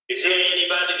Is there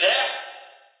anybody there?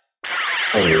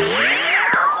 All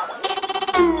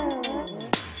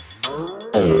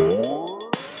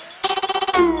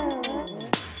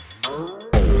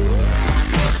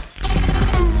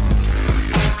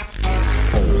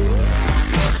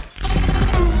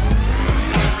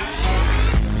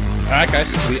right,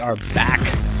 guys, we are back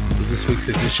with this week's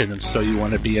edition of So You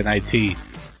Want to Be in IT.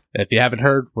 If you haven't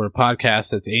heard, we're a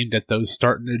podcast that's aimed at those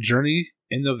starting a journey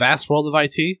in the vast world of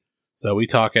IT. So we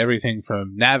talk everything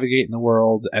from navigating the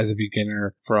world as a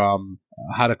beginner, from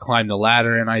how to climb the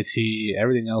ladder in IT,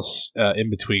 everything else in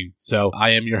between. So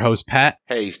I am your host, Pat.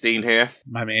 Hey, it's Dean here.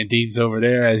 My man Dean's over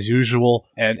there as usual.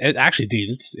 And actually,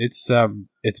 Dean, it's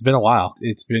been a while.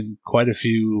 It's been quite a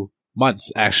few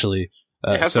months, actually.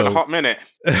 It has been a hot minute.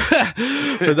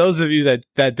 For those of you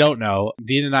that don't know,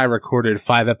 Dean and I recorded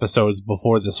 5 episodes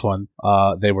before this one.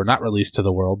 They were not released to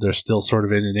the world. They're still sort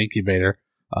of in an incubator.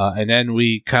 And then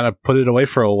we kind of put it away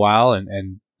for a while,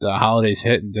 and the holidays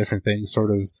hit and different things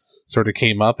sort of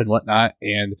came up and whatnot.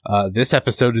 And this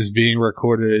episode is being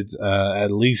recorded at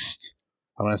least,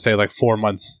 I want to say, like 4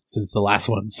 months since the last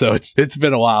one. So it's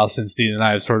been a while since Dean and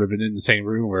I have sort of been in the same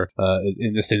room, or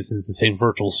in this instance, the same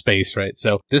virtual space, right?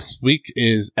 So this week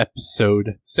is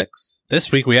episode 6. This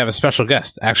week we have a special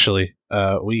guest, actually.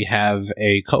 We have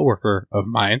a coworker of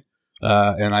mine,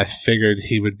 and I figured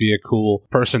he would be a cool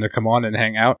person to come on and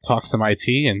hang out, talk some IT,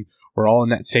 and we're all in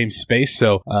that same space.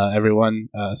 So everyone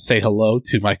say hello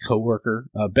to my coworker,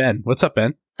 Ben. What's up,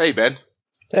 Ben? Hey, Ben.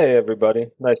 Hey, everybody.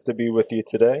 Nice to be with you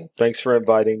today. Thanks for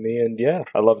inviting me. And yeah,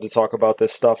 I love to talk about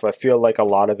this stuff. I feel like a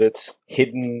lot of it's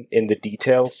hidden in the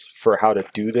details for how to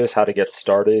do this, how to get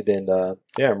started. And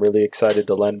yeah, I'm really excited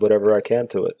to lend whatever I can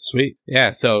to it. Sweet.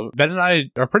 Yeah. So Ben and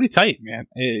I are pretty tight, man,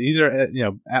 either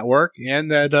at work and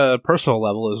at a personal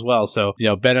level as well. So,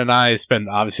 Ben and I spend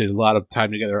obviously a lot of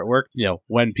time together at work.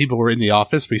 When people were in the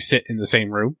office, we sit in the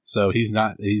same room. So he's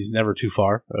never too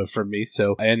far from me.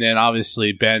 So, and then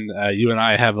obviously, Ben, you and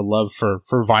I have a love for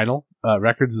vinyl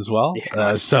records as well.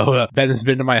 Yeah. So Ben has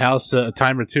been to my house a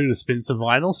time or two to spin some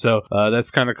vinyl. So that's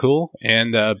kind of cool.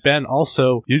 And Ben,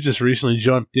 also, you just recently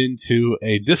jumped into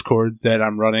a Discord that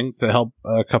I'm running to help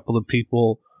a couple of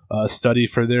people study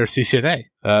for their CCNA.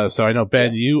 So I know,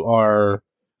 Ben, you are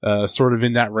sort of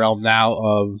in that realm now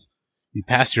of, you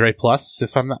passed your A+,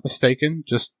 if I'm not mistaken,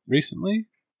 just recently.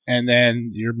 And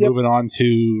then you're moving on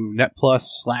to Net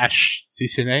Plus /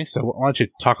 CCNA. So why don't you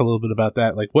talk a little bit about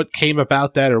that? Like, what came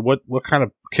about that, or what kind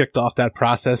of kicked off that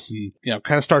process, and,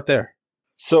 kind of start there.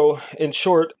 So in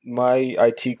short, my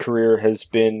IT career has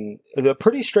been a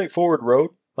pretty straightforward road.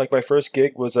 Like, my first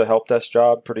gig was a help desk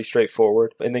job, pretty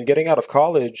straightforward. And then getting out of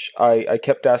college, I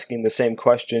kept asking the same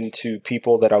question to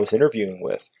people that I was interviewing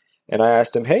with. And I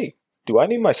asked them, hey, do I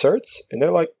need my certs? And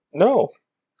they're like, no.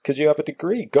 Because you have a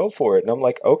degree, go for it. And I'm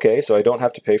like, okay, so I don't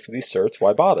have to pay for these certs,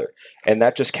 why bother? And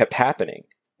that just kept happening.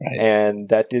 Right. And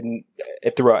that didn't,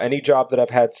 throughout any job that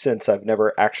I've had since, I've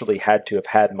never actually had to have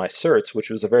had my certs, which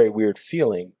was a very weird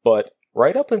feeling. But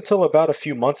right up until about a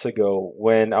few months ago,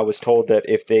 when I was told that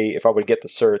if I would get the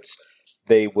certs,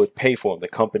 they would pay for them. The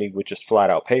company would just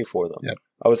flat out pay for them. Yep.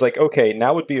 I was like, okay,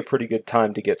 now would be a pretty good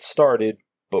time to get started,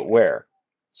 but where?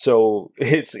 So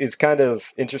it's kind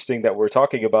of interesting that we're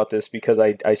talking about this, because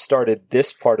I started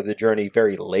this part of the journey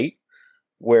very late,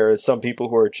 whereas some people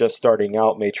who are just starting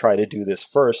out may try to do this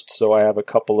first. So I have a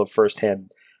couple of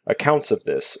firsthand accounts of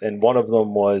this, and one of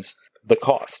them was the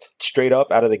cost. Straight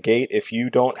up out of the gate, if you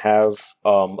don't have a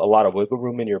lot of wiggle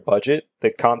room in your budget,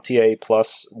 the CompTIA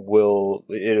Plus it'll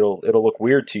look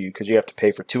weird to you, because you have to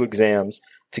pay for 2 exams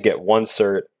to get 1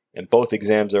 cert, and both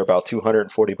exams are about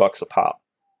 $240 a pop.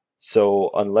 So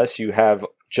unless you have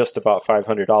just about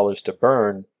 $500 to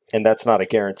burn, and that's not a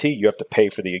guarantee, you have to pay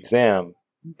for the exam,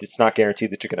 it's not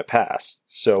guaranteed that you're going to pass.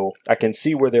 So I can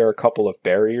see where there are a couple of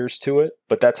barriers to it,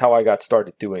 but that's how I got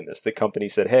started doing this. The company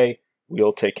said, hey,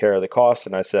 we'll take care of the cost.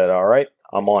 And I said, all right,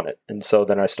 I'm on it. And so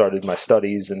then I started my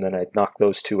studies, and then I knocked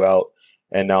those 2 out,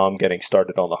 and now I'm getting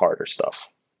started on the harder stuff.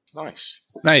 Nice.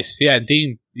 Yeah,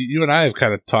 Dean, you and I have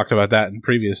kind of talked about that in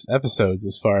previous episodes,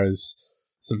 as far as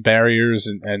some barriers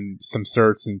and some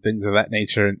certs and things of that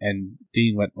nature. And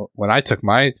Dean, when I took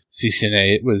my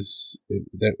CCNA, it was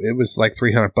like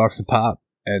 $300 a pop.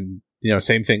 And,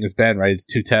 same thing as Ben, right? It's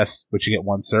 2 tests, but you get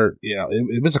 1 cert.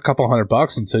 It was a couple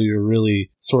 $100 until you really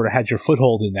sort of had your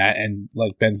foothold in that. And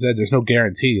like Ben said, there's no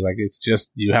guarantee. Like, it's just,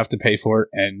 you have to pay for it.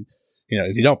 And,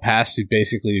 if you don't pass, you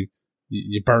basically,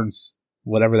 you burn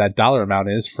whatever that dollar amount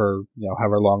is for,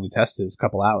 however long the test is, a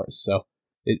couple hours. So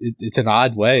it's an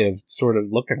odd way of sort of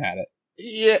looking at it.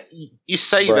 Yeah, you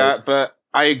say that, but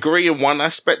I agree in one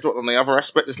aspect, but on the other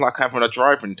aspect, it's like having a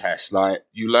driving test. Like,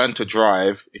 you learn to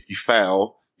drive. If you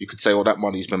fail, you could say, "Well, that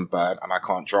money's been burnt, and I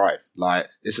can't drive." Like,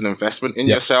 it's an investment in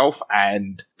yourself,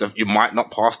 and you might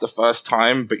not pass the first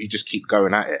time, but you just keep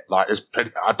going at it. Like,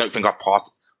 I don't think I've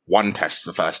passed one test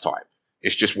the first time.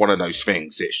 It's just one of those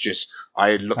things. It's just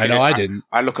I look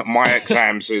at my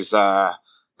exams as the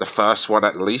first one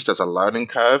at least as a learning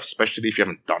curve, especially if you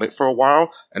haven't done it for a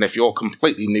while, and if you're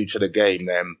completely new to the game,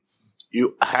 then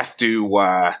you have to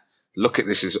look at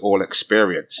this as all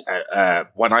experience.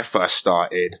 When I first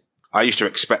started, I used to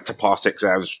expect to pass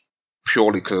exams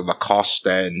purely because of the cost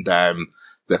and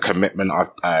the commitment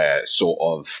I've sort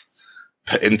of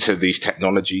put into these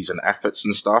technologies and efforts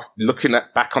and stuff. Looking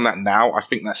back on that now, I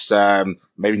think that's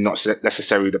maybe not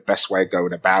necessarily the best way of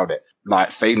going about it. Like,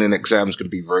 failing exams can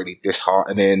be really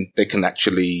disheartening. They can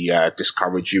actually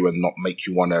discourage you and not make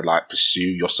you want to like pursue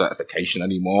your certification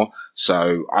anymore.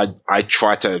 So I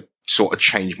try to sort of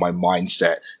change my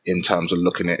mindset in terms of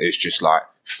looking at it as just like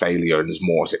failure and as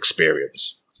more as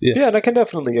experience. Yeah, and I can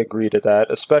definitely agree to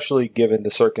that, especially given the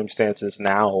circumstances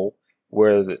now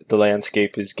where the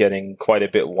landscape is getting quite a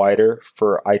bit wider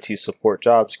for IT support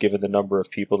jobs, given the number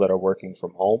of people that are working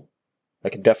from home. I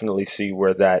can definitely see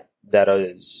where that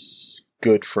is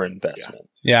good for investment.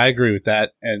 Yeah, I agree with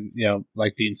that. And,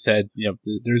 like Dean said,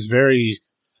 there's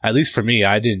at least for me,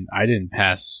 I didn't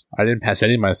pass any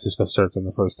of my Cisco certs on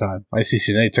the first time. My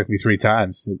CCNA took me 3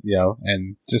 times,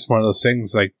 and just one of those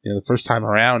things, like, the first time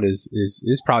around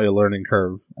is probably a learning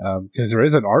curve, because there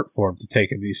is an art form to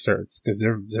taking these certs, because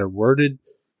they're worded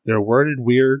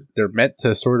weird. They're meant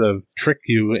to sort of trick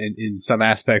you in some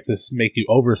aspects to make you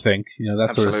overthink, that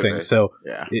Absolutely. sort of thing. So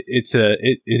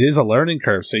it is a learning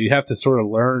curve. So you have to sort of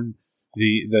learn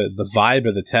the vibe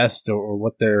of the test or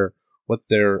what they're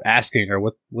asking or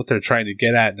what they're trying to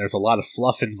get at. And there's a lot of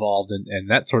fluff involved and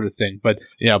that sort of thing. But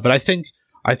I think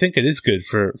it is good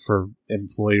for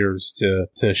employers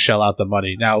to shell out the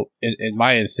money. Now, in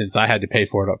my instance, I had to pay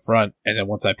for it up front, and then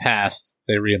once I passed,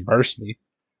 they reimbursed me.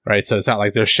 Right. So it's not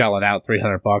like they're shelling out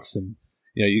 $300 and,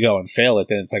 you go and fail it.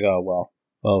 Then it's like,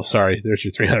 oh, sorry, there's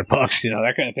your $300,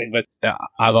 that kind of thing. But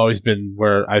I've always been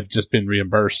where I've just been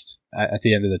reimbursed at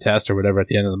the end of the test or whatever at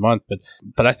the end of the month.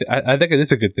 But I think it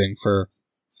is a good thing for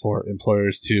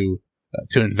employers to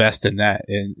invest in that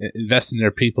and invest in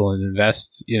their people and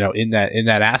invest, in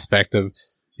that aspect of,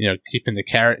 keeping the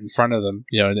carrot in front of them,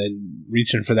 and then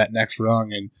reaching for that next rung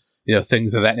and,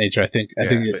 things of that nature. I think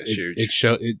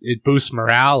it boosts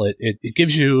morale. It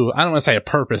gives you, I don't want to say a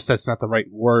purpose. That's not the right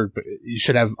word, but you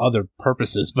should have other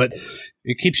purposes, but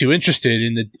it keeps you interested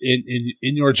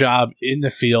in your job in the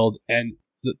field. And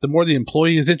the more the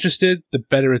employee is interested, the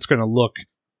better it's going to look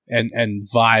and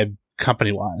vibe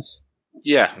company wise.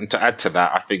 Yeah. And to add to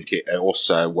that, I think it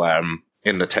also,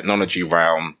 in the technology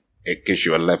realm, it gives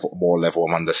you a more level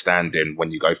of understanding when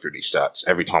you go through these certs.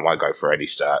 Every time I go for any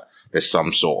cert, there's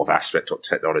some sort of aspect of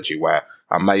technology where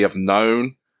I may have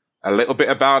known a little bit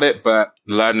about it, but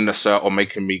learning the cert or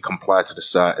making me comply to the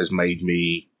cert has made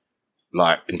me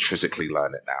like intrinsically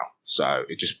learn it now. So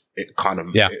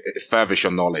it furthers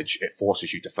your knowledge. It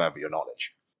forces you to further your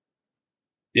knowledge.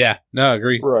 Yeah, no, I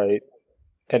agree. Right.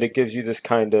 And it gives you this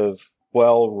kind of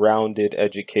well-rounded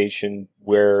education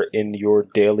where in your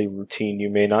daily routine you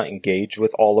may not engage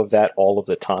with all of that all of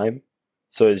the time.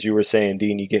 So as you were saying,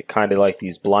 Dean, you get kind of like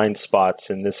these blind spots,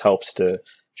 and this helps to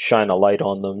shine a light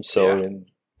on them and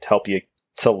help you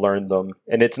to learn them.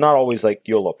 And it's not always like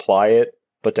you'll apply it,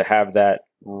 but to have that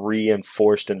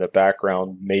reinforced in the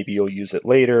background, maybe you'll use it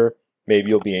later,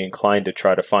 maybe you'll be inclined to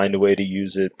try to find a way to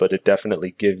use it, but it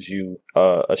definitely gives you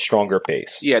a stronger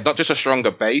base. Yeah, not just a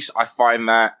stronger base. I find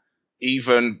that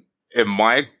even in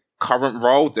my current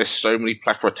role, there's so many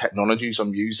plethora of technologies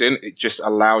I'm using. It just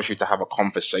allows you to have a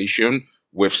conversation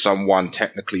with someone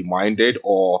technically minded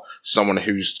or someone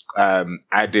who's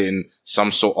adding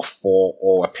some sort of thought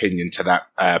or opinion to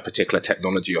that particular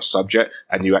technology or subject,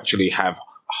 and you actually have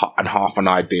half an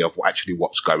idea of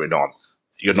what's going on.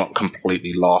 You're not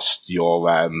completely lost.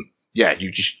 You're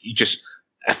you just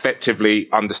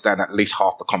effectively understand at least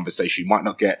half the conversation. You might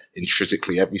not get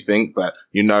intrinsically everything, but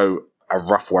a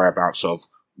rough whereabouts of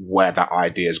where that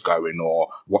idea is going or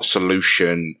what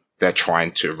solution they're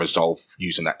trying to resolve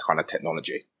using that kind of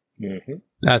technology. Mm-hmm.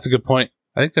 That's a good point.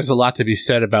 I think there's a lot to be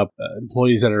said about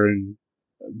employees that are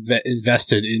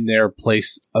invested in their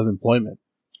place of employment,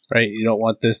 right? You don't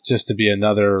want this just to be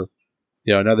another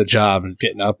job and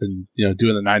getting up and,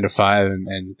 doing the 9 to 5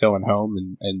 and going home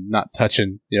and not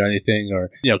touching, anything or,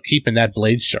 keeping that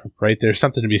blade sharp, right? There's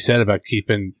something to be said about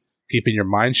keeping your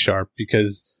mind sharp,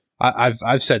 because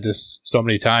I've said this so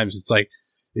many times. It's like,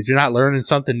 if you're not learning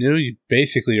something new, you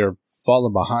basically are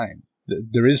falling behind.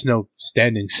 There is no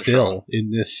standing still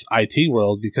in this IT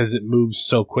world because it moves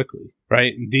so quickly,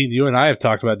 right? And Dean, you and I have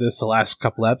talked about this the last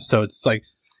couple episodes. It's like,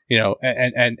 you know,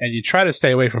 and you try to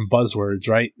stay away from buzzwords,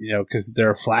 right? You know, because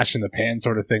they're a flash in the pan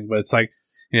sort of thing. But it's like,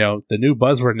 you know, the new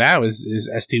buzzword now is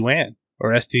SD-WAN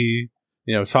or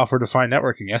software defined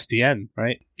networking, SDN,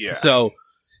 right? Yeah. So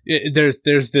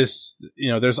there's this,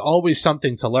 you know, there's always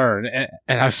something to learn, and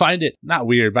I find it not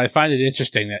weird, but I find it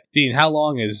interesting that, Dean, how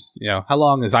long has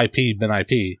IP been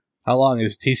IP? How long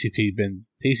has TCP been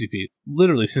TCP?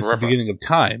 Literally since Forever. the beginning of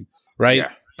time, right?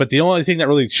 Yeah. But the only thing that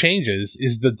really changes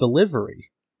is the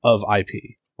delivery of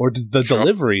IP, or the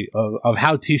delivery of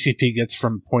how TCP gets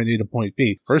from point A to point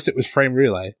B. First it was frame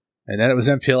relay, and then it was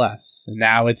MPLS, and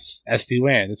now it's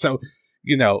SD-WAN. And so,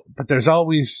 you know, but there's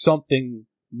always something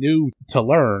new to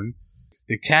learn.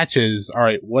 The catch is, all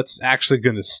right, what's actually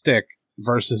going to stick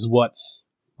versus what's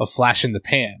a flash in the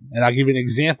pan. And I'll give you an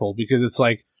example, because it's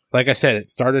like I said, it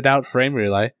started out frame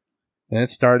relay, then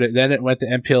it went to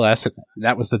MPLS, and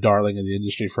that was the darling in the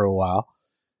industry for a while.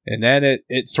 And then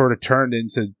it sort of turned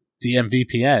into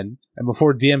DMVPN. And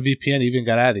before DMVPN even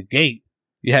got out of the gate,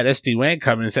 you had SD-WAN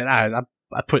coming and saying,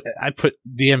 I put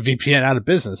DMVPN out of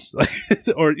business,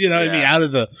 or, you know what I mean, out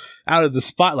of the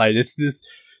spotlight. It's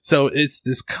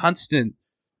this constant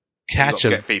catch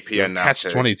of VPN now catch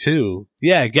 22.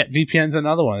 Yeah, Get VPN's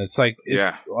another one. It's like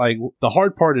like the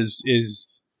hard part is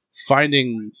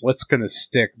finding what's going to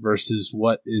stick versus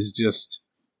what is just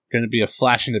going to be a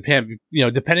flash in the pan. You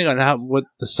know, depending on what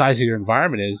the size of your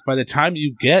environment is. By the time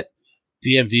you get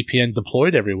DMVPN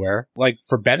deployed everywhere, like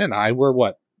for Ben and I, we're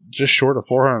just short of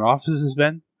 400 offices,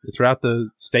 Ben, throughout the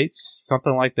states,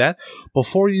 something like that.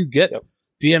 Before you get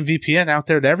DMVPN out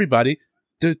there to everybody,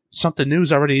 something new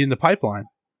is already in the pipeline.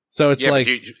 So it's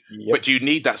but do you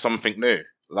need that something new?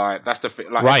 Like, that's the thing.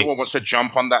 Like, everyone wants to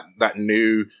jump on that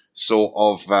new sort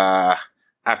of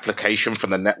application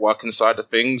from the networking side of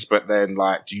things, but then,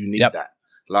 like, do you need that?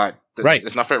 Like,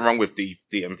 there's nothing wrong with the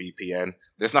DMVPN.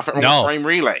 There's nothing wrong with frame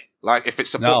relay. Like, if it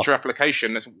supports your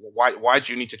application, why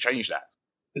do you need to change that?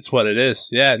 It's what it is.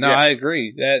 Yeah, no, I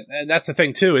agree. And that's the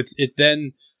thing too.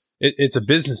 It's a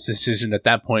business decision at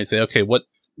that point. Say, okay,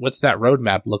 what's that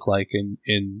roadmap look like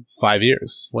in 5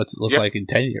 years? What's it look like in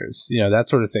 10 years? You know, that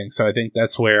sort of thing. So I think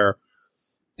that's where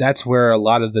a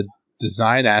lot of the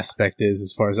design aspect is,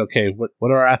 as far as, okay, what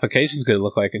are our applications going to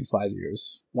look like in 5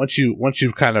 years? Once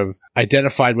you've kind of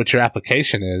identified what your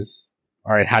application is,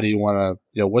 all right, how do you want to,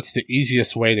 you know, what's the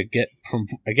easiest way to get from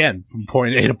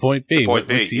point A to point B? What's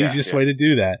the easiest way to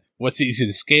do that? What's easy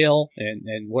to scale,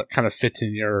 and what kind of fits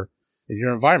in your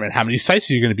environment? How many sites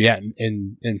are you going to be at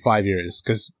in 5 years?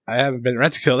 Because I haven't been at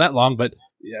Rentokil that long, but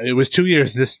it was 2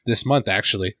 years this month,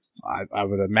 actually. I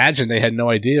would imagine they had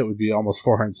no idea it would be almost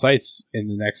 400 sites in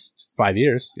the next 5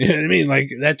 years. You know what I mean? Like,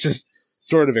 that just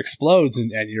sort of explodes,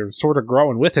 and you're sort of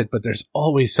growing with it, but there's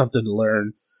always something to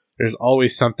learn. There's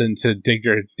always something to dig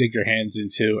your hands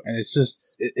into. And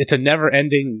it's a never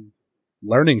ending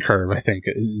learning curve, I think,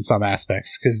 in some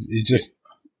aspects, because it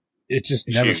just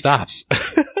never stops.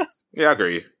 Yeah, I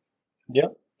agree. Yeah,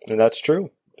 and that's true.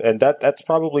 And that's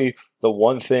probably the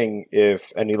one thing,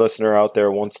 if any listener out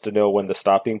there wants to know when the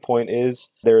stopping point is,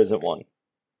 there isn't one.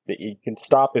 That you can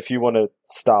stop if you want to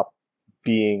stop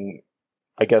being,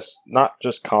 I guess, not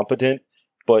just competent,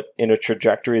 but in a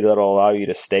trajectory that'll allow you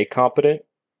to stay competent.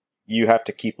 You have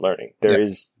to keep learning. There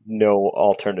is no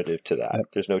alternative to that.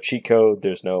 There's no cheat code.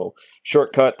 There's no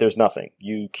shortcut. There's nothing.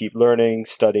 You keep learning,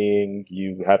 studying.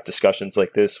 You have discussions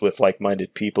like this with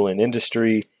like-minded people in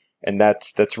industry, and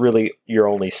that's really your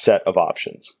only set of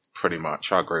options. Pretty much.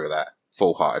 I agree with that.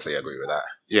 Full-heartedly agree with that.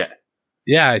 Yeah.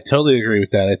 Yeah, I totally agree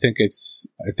with that. I think it's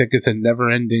a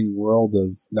never-ending world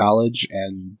of knowledge,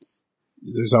 and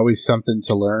there's always something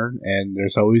to learn, and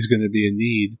there's always going to be a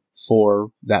need for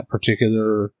that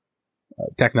particular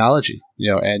technology,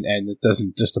 you know, and it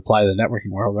doesn't just apply to the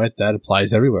networking world, right? That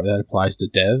applies everywhere. That applies to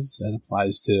dev. That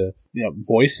applies to, you know,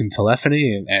 voice and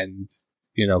telephony and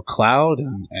you know, cloud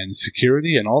and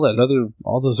security and all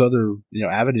those other, you know,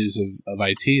 avenues of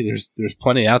IT. There's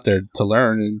plenty out there to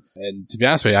learn. And to be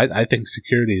honest with you, I think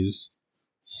security is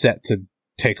set to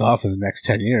take off in the next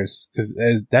 10 years, because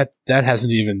that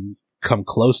hasn't even come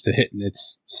close to hitting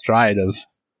its stride of,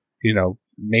 you know,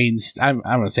 I'm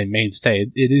going to say mainstay.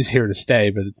 It is here to stay,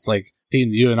 but it's like, Dean,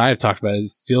 you and I have talked about it.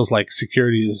 It feels like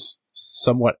security is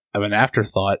somewhat of an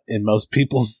afterthought in most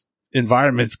people's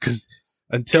environments, because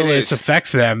until it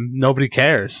affects them, nobody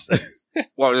cares.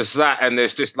 Well, there's that, and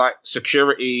there's just like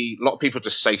security. A lot of people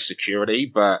just say security,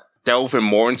 but delving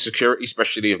more into security,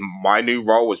 especially in my new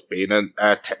role as being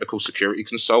a technical security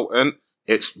consultant,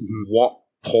 It's what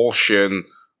portion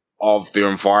of the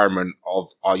environment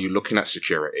are you looking at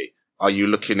security? Are you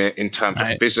looking at in terms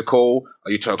of physical?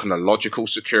 Are you talking about logical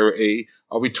security?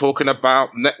 Are we talking about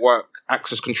network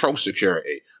access control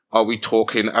security? Are we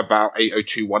talking about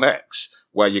 8021X,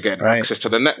 where you're getting access to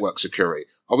the network security?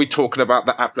 Are we talking about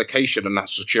the application and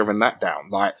that's securing that down?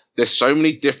 Like, there's so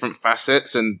many different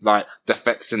facets and like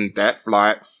defects in depth.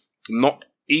 Like, not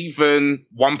even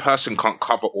one person can't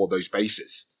cover all those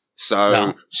bases.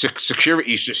 So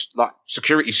security is just like,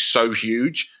 security is so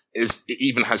huge. It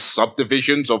even has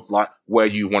subdivisions of like where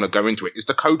you want to go into it. Is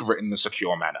the code written in a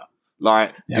secure manner?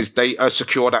 Like, is data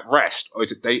secured at rest, or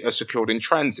is it data secured in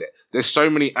transit? There's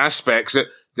so many aspects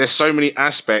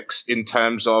in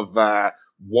terms of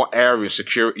what area of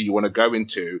security you want to go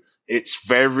into. It's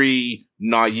very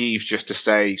naive just to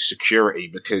say security,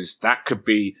 because that could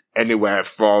be anywhere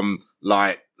from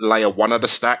like layer 1 of the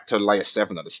stack to layer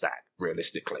 7 of the stack,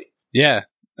 realistically. Yeah.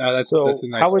 That's a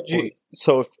nice how would point.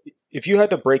 If you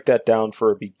had to break that down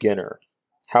for a beginner,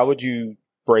 how would you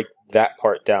break that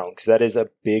part down? Because that is a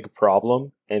big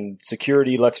problem. And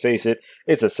security, let's face it,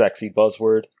 it's a sexy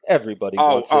buzzword. Everybody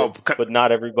wants it, but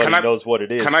not everybody knows what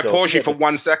it is. Can I pause you for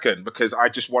 1 second? Because I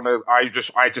just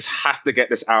have to get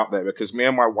this out there, because me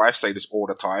and my wife say this all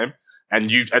the time. And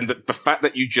the fact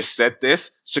that you just said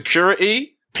this,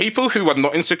 security, people who are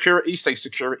not in security say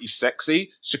security is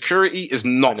sexy. Security is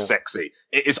not sexy.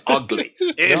 It is ugly.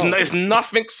 There's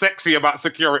nothing sexy about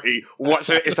security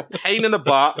whatsoever. It's a pain in the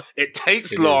butt. It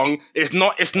takes long. It's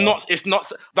not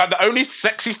like, the only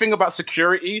sexy thing about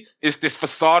security is this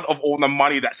facade of all the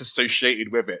money that's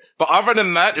associated with it. But other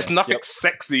than that, there's nothing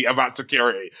sexy about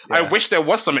security. Yeah. I wish there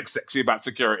was something sexy about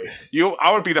security.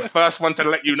 I would be the first one to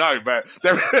let you know, but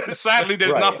sadly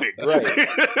there's nothing. Right.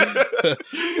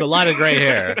 It's a lot of gray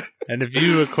hair. And if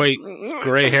you equate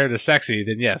gray hair to sexy,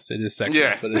 then yes, it is sexy.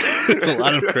 Yeah. But it's a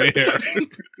lot of gray hair.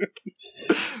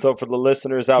 So for the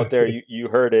listeners out there, you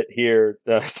heard it here.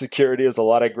 Security is a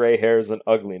lot of gray hairs and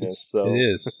ugliness. It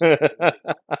is.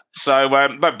 So,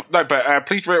 but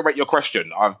please reiterate your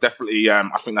question. I've definitely, I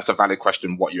think that's a valid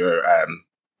question. What you're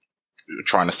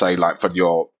trying to say, like, for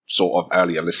your sort of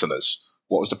earlier listeners.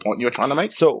 What was the point you were trying to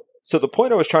make? So the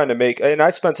point I was trying to make, and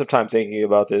I spent some time thinking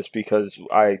about this because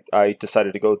I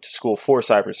decided to go to school for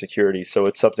cybersecurity, so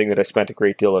it's something that I spent a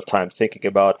great deal of time thinking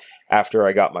about after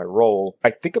I got my role. I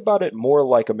think about it more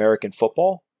like American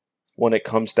football when it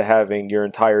comes to having your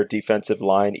entire defensive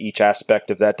line. Each aspect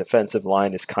of that defensive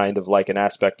line is kind of like an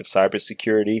aspect of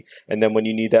cybersecurity, and then when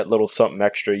you need that little something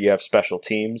extra, you have special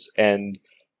teams, and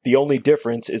the only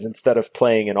difference is instead of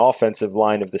playing an offensive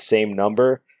line of the same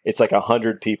number, it's like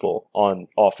 100 people on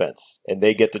offense, and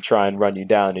they get to try and run you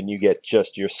down, and you get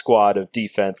just your squad of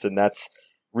defense, and that's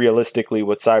realistically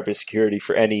what cybersecurity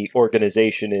for any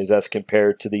organization is as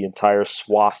compared to the entire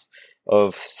swath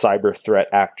of cyber threat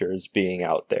actors being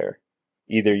out there.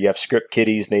 Either you have script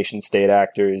kiddies, nation-state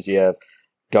actors, you have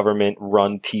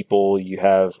government-run people, you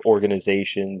have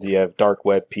organizations, you have dark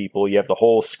web people, you have the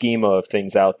whole schema of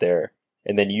things out there,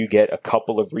 and then you get a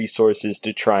couple of resources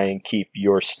to try and keep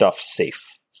your stuff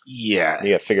safe. Yeah.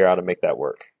 You got to figure out how to make that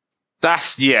work.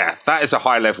 That is a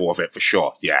high level of it for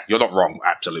sure. Yeah, you're not wrong.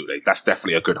 Absolutely. That's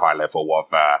definitely a good high level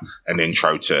of an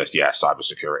intro to,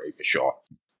 cybersecurity for sure.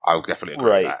 I'll definitely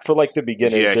agree with that. For like the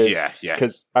beginners. Yeah.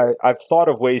 Because I've thought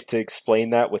of ways to explain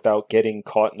that without getting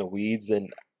caught in the weeds, and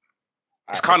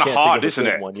it's kind of hard, isn't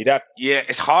it?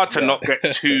 It's hard to not get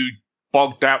too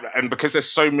bogged down, and because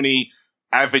there's so many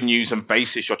avenues and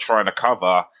bases you're trying to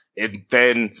cover, and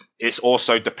then it's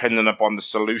also dependent upon the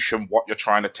solution, what you're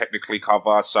trying to technically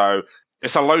cover. So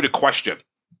it's a loaded question.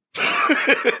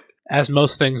 As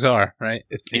most things are, right?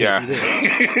 It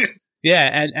is.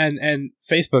 Yeah, and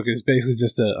Facebook is basically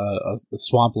just a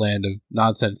swampland of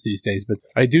nonsense these days. But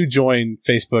I do join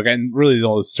Facebook, and really the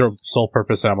only sole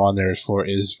purpose I'm on there is for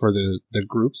the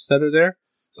groups that are there.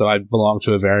 So I belong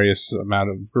to a various amount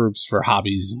of groups for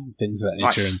hobbies and things of that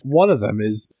nature. Nice. And one of them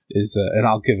is and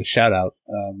I'll give a shout out.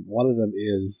 One of them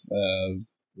is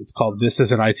it's called This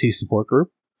Is an IT Support Group,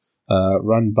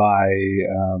 run by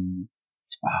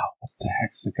what the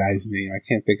heck's the guy's name? I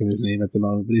can't think of his name at the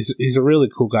moment, but he's a really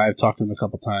cool guy. I've talked to him a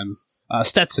couple times.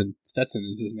 Stetson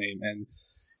is his name, and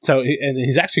so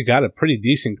he's actually got a pretty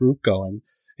decent group going.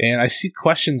 And I see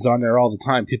questions on there all the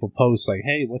time. People post like,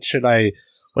 "Hey, what should I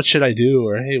do?"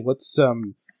 Or, "Hey, what's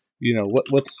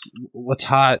what's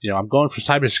hot? I'm going for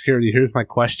cybersecurity. Here's my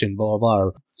question." Blah blah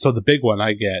blah. So the big one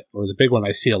I get, or the big one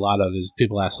I see a lot of, is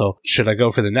people ask, "So should I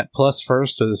go for the Net Plus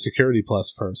first or the Security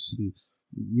Plus first?" And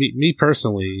me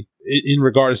personally, in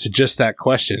regards to just that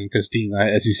question, because Dean,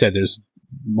 as you said, there's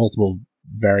multiple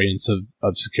variants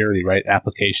of security, right?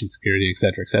 Application security, et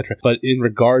cetera, et cetera. But in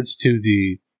regards to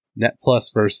the Net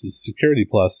Plus versus Security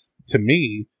Plus, to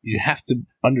me, you have to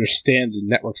understand the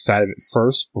network side of it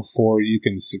first before you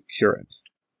can secure it.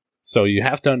 So you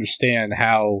have to understand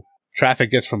how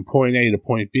traffic gets from point A to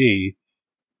point B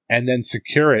and then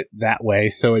secure it that way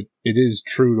so it is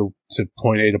true to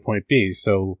point A to point B.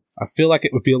 So I feel like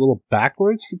it would be a little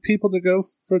backwards for people to go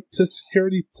to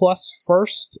Security Plus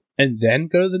first and then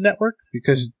go to the network,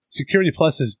 because Security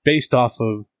Plus is based off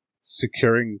of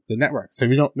securing the network. So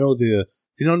if you don't know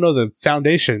the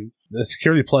foundation, the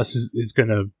Security Plus is going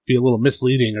to be a little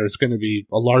misleading, or it's going to be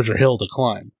a larger hill to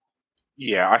climb.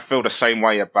 Yeah, I feel the same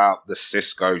way about the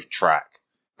Cisco track.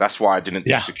 That's why I didn't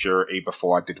do security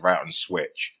before I did route and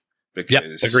switch.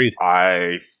 Because agreed.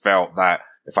 I felt that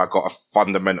if I got a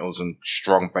fundamentals and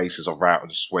strong basis of route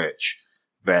and switch,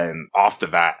 then after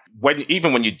that,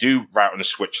 even when you do route and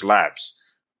switch labs,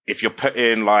 if you're put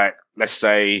in, like, let's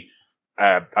say,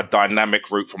 a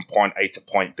dynamic route from point A to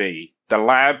point B, the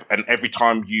lab, and every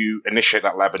time you initiate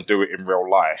that lab and do it in real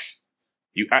life,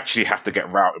 you actually have to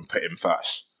get routing put in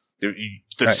first.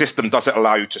 The system doesn't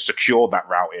allow you to secure that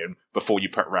route in before you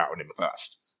put routing in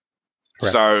first.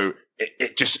 Correct. So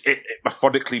it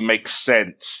methodically makes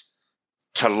sense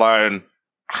to learn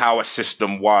how a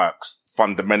system works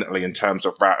fundamentally in terms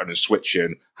of routing and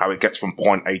switching, how it gets from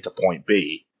point A to point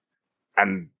B,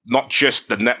 and not just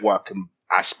the networking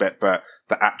aspect, but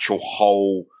the actual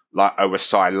whole, like,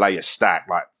 OSI layer stack,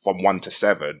 like from 1 to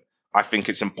 7. I think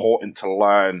it's important to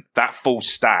learn that full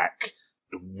stack,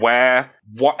 what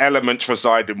elements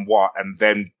reside in what, and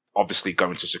then obviously go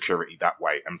into security that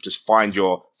way, and just find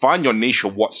your niche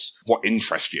of what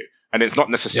interests you. And it's not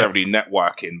necessarily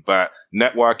networking, but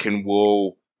networking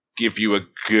will give you a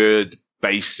good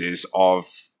basis of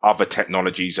other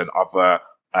technologies and other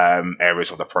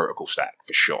areas of the protocol stack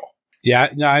for sure. Yeah,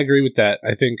 no, I agree with that.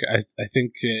 I think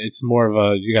it's more of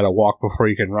a you got to walk before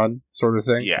you can run sort of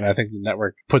thing. Yeah, and I think the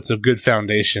network puts a good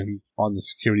foundation on the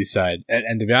security side.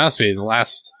 And to be honest with you, the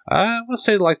last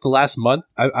the last month,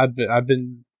 I've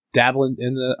been dabbling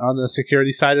on the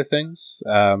security side of things,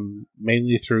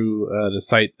 mainly through the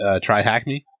site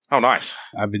TryHackMe. Oh, nice.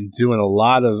 I've been doing a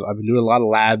lot of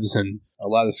labs and a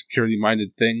lot of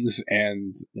security-minded things,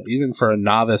 and even for a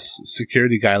novice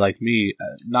security guy like me,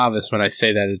 novice, when I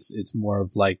say that, it's more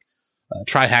of like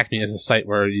TryHackMe is a site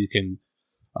where you can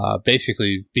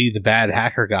basically be the bad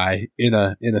hacker guy in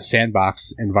a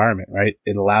sandbox environment, right?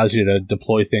 It allows you to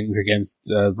deploy things against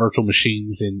virtual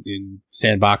machines in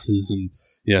sandboxes, and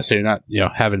so you're not,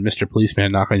 having Mr.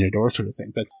 Policeman knock on your door sort of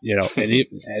thing. But,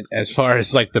 and as far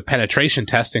as like the penetration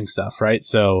testing stuff, right?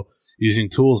 So using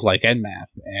tools like Nmap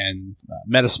and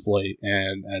Metasploit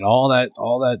and all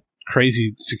that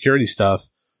crazy security stuff,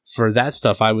 for that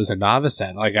stuff, I was a novice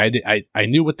at. Like I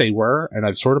knew what they were, and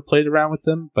I've sort of played around with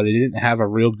them, but I didn't have a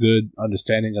real good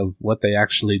understanding of what they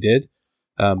actually did.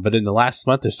 But in the last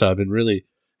month or so, I've been really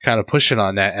kind of pushing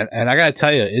on that, and I gotta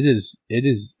tell you, it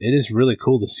is really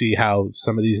cool to see how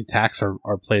some of these attacks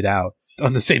are played out.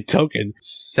 On the same token,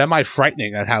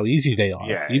 semi-frightening at how easy they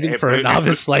are, even for a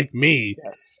novice like me.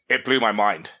 Yes, it blew my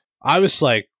mind. I was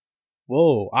like,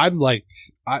 "Whoa!" I'm like,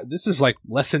 "This is like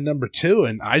lesson number 2,"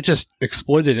 and I just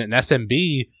exploited an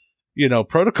SMB,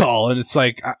 protocol, and it's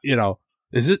like,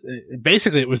 is it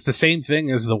basically? It was the same thing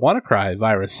as the WannaCry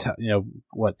virus,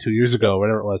 2 years ago,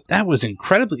 whatever it was. That was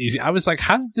incredibly easy. I was like,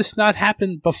 how did this not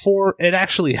happen before it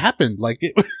actually happened? Like,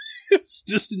 it was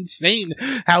just insane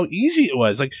how easy it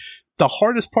was. Like, the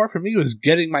hardest part for me was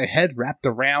getting my head wrapped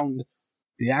around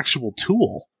the actual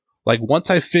tool. Like, once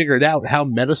I figured out how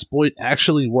Metasploit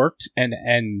actually worked and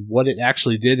what it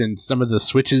actually did, and some of the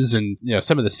switches and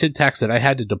some of the syntax that I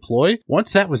had to deploy,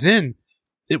 once that was in,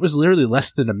 it was literally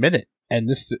less than a minute. And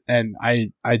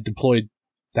I deployed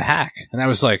the hack, and I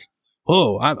was like,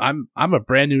 "Whoa, I'm a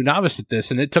brand new novice at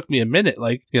this," and it took me a minute.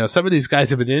 Like, some of these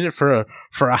guys have been in it for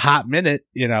a hot minute.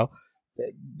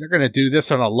 They're gonna do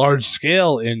this on a large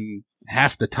scale in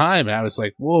half the time. And I was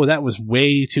like, "Whoa, that was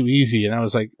way too easy." And I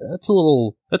was like, "That's a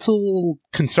little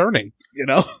concerning,"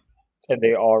 And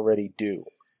they already do.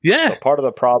 Yeah. So part of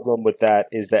the problem with that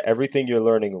is that everything you're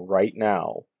learning right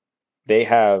now, they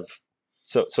have.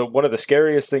 So one of the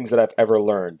scariest things that I've ever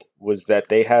learned was that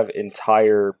they have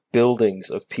entire buildings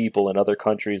of people in other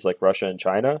countries like Russia and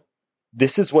China.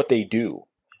 This is what they do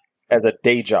as a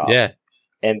day job. Yeah.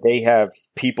 And they have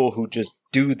people who just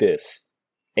do this.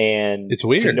 And it's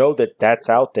weird to know that that's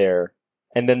out there.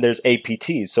 And then there's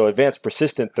APTs. So advanced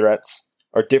persistent threats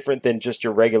are different than just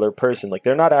your regular person. Like,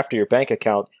 they're not after your bank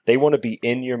account. They want to be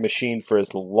in your machine for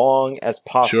as long as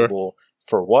possible. Sure.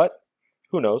 For what?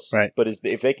 Who knows? Right. But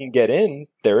if they can get in,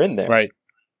 they're in there. Right.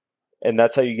 And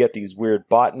that's how you get these weird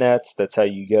botnets. That's how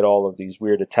you get all of these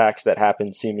weird attacks that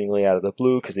happen seemingly out of the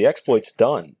blue because the exploit's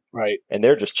done. Right. And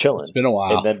they're just chilling. It's been a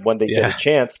while. And then when they get a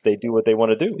chance, they do what they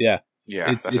want to do. Yeah.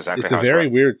 Yeah, It's that's exactly it's how a very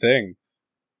works. weird thing.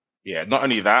 Yeah, not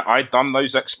only that, I'd done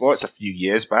those exploits a few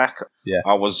years back. Yeah.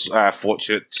 I was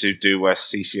fortunate to do a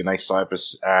CCNA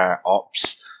Cyber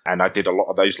Ops, and I did a lot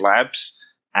of those labs.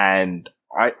 And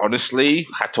I honestly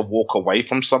had to walk away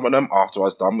from some of them after I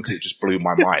was done because it just blew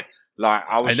my mind. Like,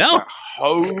 I was just like,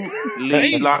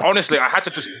 holy, like, honestly, I had to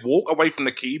just walk away from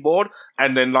the keyboard.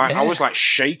 And then, like, I was like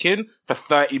shaking for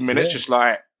 30 minutes, just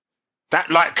like, that,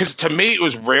 like, because to me it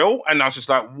was real, and I was just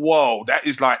like, "Whoa, that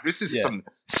is like, this is some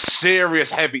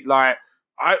serious heavy." Like,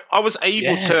 I was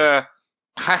able to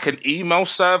hack an email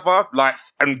server, like,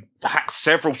 and hack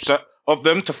several of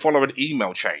them to follow an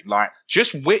email chain, like,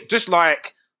 just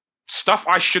like stuff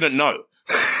I shouldn't know.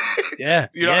 Yeah,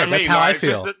 you know what I mean? That's how like, I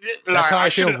feel. That's how I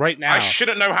feel right now. I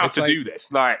shouldn't know how to do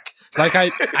this. Like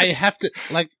I have to,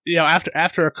 like, you know,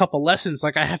 after a couple lessons,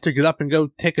 like, I have to get up and go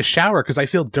take a shower because I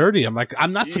feel dirty. I'm like,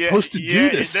 I'm not supposed to do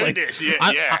this. Like,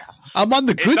 I'm on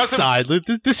the good side.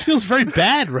 This feels very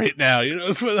bad right now. You know,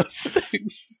 it's one of those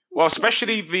things. Well,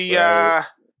 especially the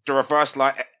reverse,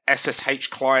 like, SSH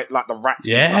client, like the rats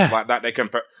and stuff like that. They can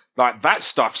put, like, that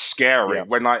stuff's scary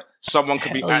when, like, someone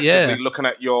could be actively looking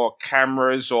at your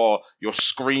cameras or your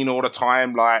screen all the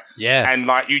time, like, and,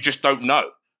 like, you just don't know.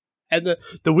 And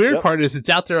the weird part is it's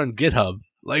out there on GitHub.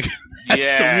 Like, that's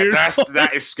the weird part.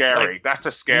 That is scary. Like, that's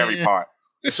the scary part.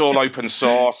 It's all open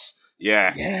source.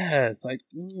 Yeah. Yeah, it's like,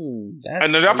 that's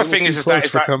and the other thing is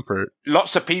that comfort.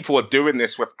 Lots of people are doing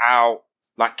this without,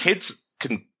 like, kids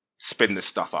can spin this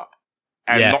stuff up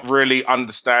and not really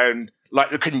understand, like,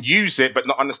 they can use it, but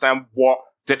not understand what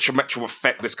detrimental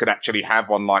effect this could actually have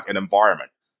on, like, an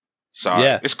environment. So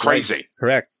it's crazy. Right.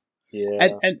 Correct. Yeah.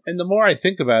 And the more I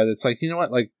think about it, it's like, you know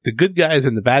what? Like, the good guys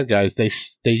and the bad guys,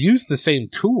 they use the same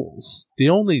tools. The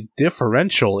only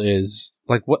differential is,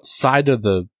 like, what side of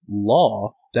the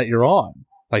law that you're on.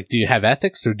 Like, do you have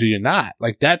ethics or do you not?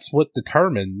 Like, that's what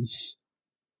determines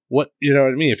what, you know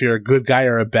what I mean? If you're a good guy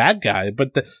or a bad guy.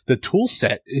 But the tool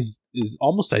set is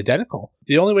almost identical.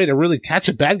 The only way to really catch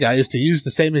a bad guy is to use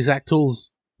the same exact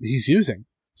tools he's using.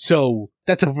 So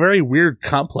that's a very weird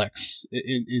complex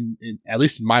in at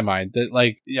least in my mind, that,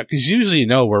 like, because usually, you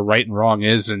know, where right and wrong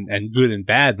is and good and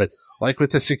bad, but, like,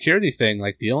 with the security thing,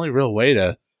 like, the only real way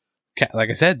to, like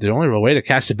I said, the only real way to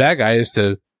catch the bad guy is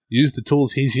to use the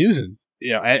tools he's using.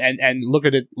 You know, and look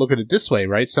at it this way,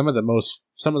 right? Some of the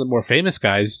more famous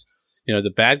guys, you know,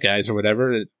 the bad guys or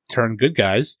whatever, that turn good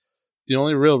guys. The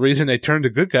only real reason they turned to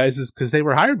good guys is because they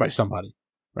were hired by somebody.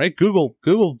 Right? Google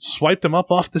swiped them up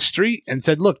off the street and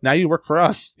said, "Look, now you work for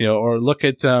us." You know, or look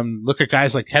at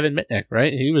guys like Kevin Mitnick,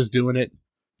 right? He was doing it,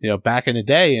 you know, back in the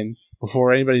day and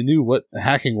before anybody knew what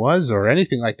hacking was or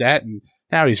anything like that. And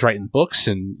now he's writing books,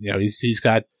 and, you know, he's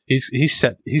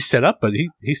set up, but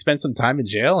he spent some time in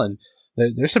jail, and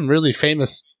there's some really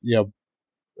famous, you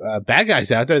know, bad guys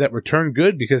out there that were turned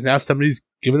good because now somebody's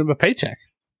giving them a paycheck.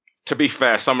 To be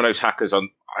fair, some of those hackers I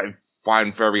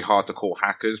find very hard to call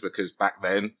hackers because back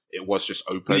then it was just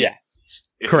open. Yeah.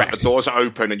 If correct. the doors are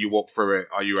open and you walk through it,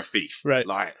 are you a thief? Right.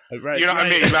 Like, right. You know what I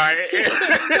mean?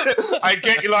 Like, I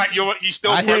get you, like, you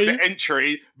still broke the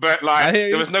entry, but, like,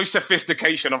 there was no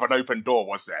sophistication of an open door,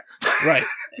 was there? Right.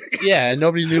 Yeah, and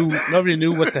nobody knew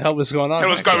what the hell was going on. It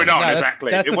was going on, no,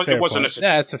 exactly. It wasn't a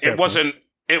fair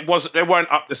point. They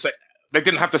weren't up the same, they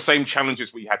didn't have the same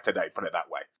challenges we had today, put it that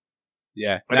way.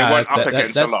 Yeah. But they weren't up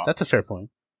against a lot. That's a fair point.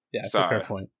 Yeah, that's a fair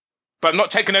point. But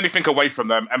not taking anything away from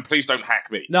them, and please don't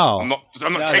hack me. No. I'm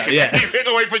not taking anything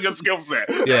away from your skill set.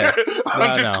 Yeah.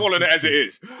 I'm just calling it as it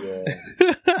is.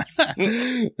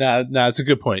 Yeah. No, it's a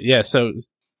good point. Yeah, so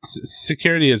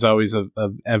security is always a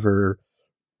ever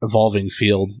evolving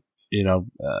field, you know,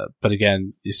 but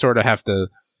again, you sort of have to,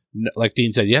 like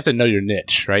Dean said, you have to know your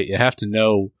niche, right? You have to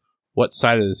know what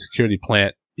side of the security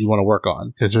plant you want to work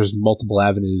on, because there's multiple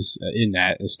avenues in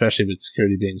that, especially with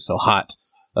security being so hot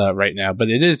right now. But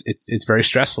it's very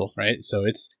stressful, right? So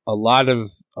it's a lot of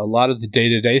the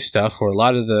day-to-day stuff, or a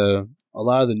lot of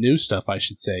the new stuff, I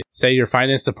should say. Say your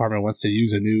finance department wants to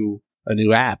use a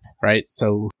new app, right?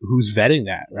 So who's vetting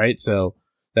that, right? So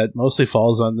that mostly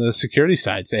falls on the security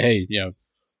side. Say, hey, you know,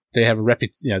 they have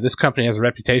this company has a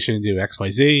reputation to do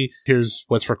XYZ. Here's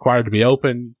what's required to be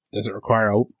open. Does it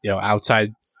require,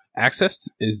 outside access?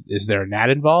 Is there a NAT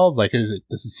involved? Like, does it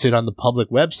sit on the public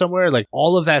web somewhere? Like,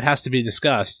 all of that has to be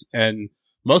discussed. And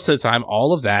most of the time,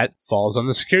 all of that falls on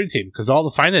the security team, because all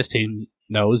the finance team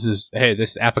knows is, hey,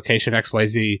 this application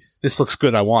XYZ, this looks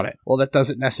good, I want it. Well, that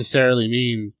doesn't necessarily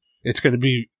mean it's going to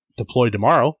be deploy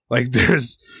tomorrow. Like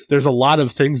there's a lot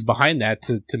of things behind that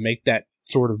to make that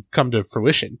sort of come to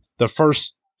fruition. The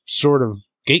first sort of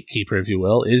gatekeeper, if you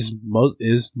will, is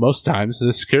most times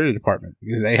the security department,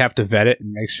 because they have to vet it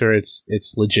and make sure it's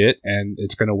legit and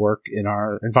it's going to work in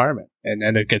our environment. And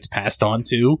then it gets passed on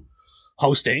to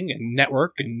hosting and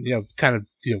network and, kind of,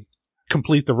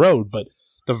 complete the road. But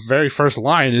the very first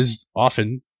line is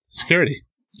often security.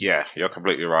 Yeah, you're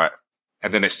completely right.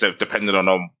 And then it's depending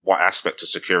on what aspect of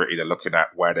security they're looking at,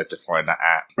 where they're deploying that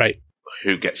at, right?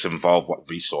 Who gets involved, what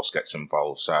resource gets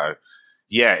involved. So,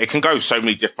 yeah, it can go so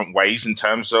many different ways in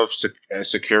terms of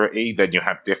security. Then you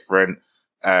have different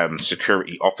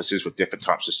security officers with different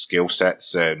types of skill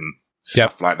sets and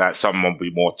stuff like that. Some will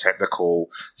be more technical,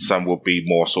 some will be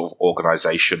more sort of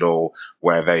organizational,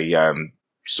 where they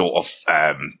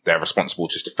they're responsible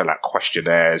just to fill out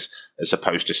questionnaires, as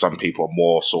opposed to some people are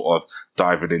more sort of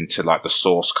diving into like the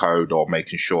source code or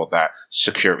making sure that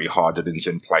security hardening's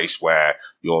in place, where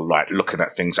you're like looking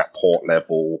at things at port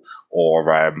level,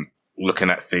 or looking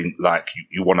at things like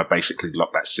you want to basically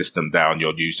lock that system down.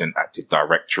 You're using Active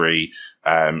Directory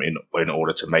in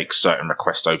order to make certain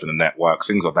requests over the network,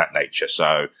 things of that nature.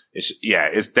 So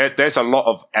there's a lot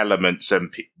of elements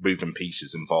and moving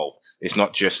pieces involved. It's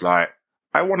not just like,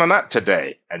 I want an app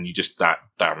today, and you just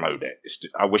download it.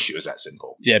 I wish it was that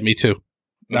simple. Yeah, me too.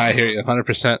 I hear you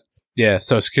 100%. Yeah,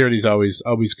 so security is always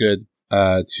good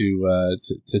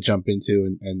to jump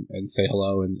into and say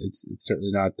hello, and it's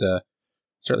certainly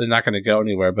not going to go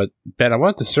anywhere. But Ben, I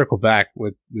wanted to circle back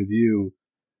with you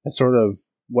and sort of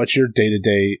what your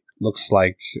day-to-day looks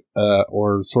like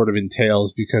or sort of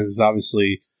entails, because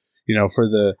obviously,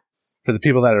 for the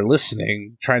people that are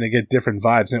listening, trying to get different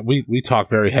vibes. And we talk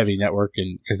very heavy network,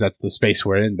 and because that's the space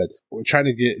we're in, but we're trying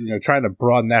to get, trying to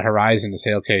broaden that horizon to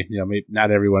say, okay, maybe not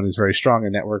everyone is very strong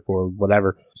in network or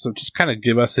whatever. So just kind of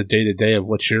give us a day to day of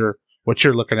what you're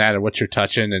looking at and what you're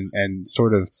touching, and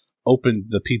sort of open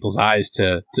the people's eyes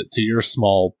to your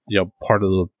small, part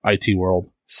of the IT world.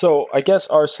 So I guess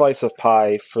our slice of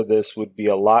pie for this would be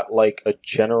a lot like a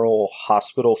general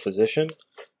hospital physician.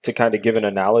 To kind of give an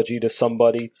analogy to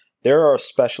somebody, there are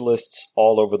specialists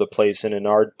all over the place, and in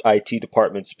our IT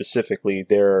department specifically,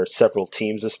 there are several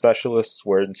teams of specialists,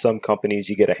 where in some companies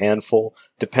you get a handful,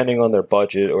 depending on their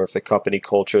budget, or if the company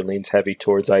culture leans heavy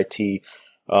towards IT,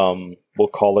 we'll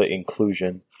call it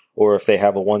inclusion. Or if they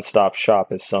have a one-stop shop,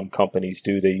 as some companies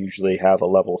do, they usually have a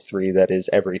level 3 that is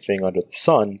everything under the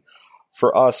sun.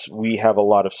 For us, we have a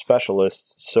lot of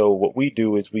specialists, so what we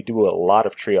do is we do a lot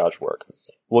of triage work.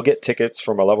 We'll get tickets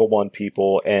from our level 1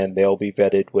 people, and they'll be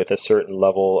vetted with a certain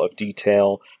level of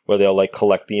detail, where they'll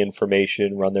collect the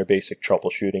information, run their basic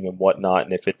troubleshooting and whatnot,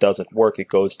 and if it doesn't work, it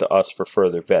goes to us for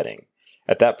further vetting.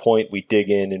 At that point, we dig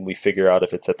in and we figure out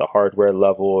if it's at the hardware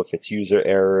level, if it's user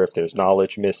error, if there's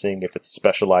knowledge missing, if it's a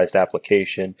specialized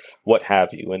application, what have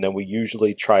you. And then we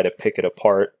usually try to pick it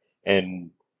apart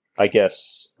and, I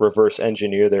guess, reverse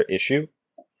engineer their issue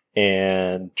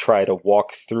and try to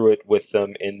walk through it with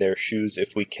them in their shoes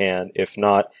if we can. If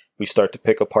not, we start to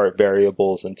pick apart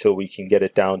variables until we can get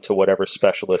it down to whatever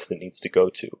specialist it needs to go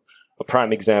to. A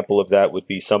prime example of that would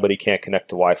be somebody can't connect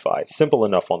to Wi-Fi. Simple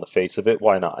enough on the face of it,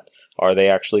 why not? Are they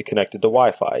actually connected to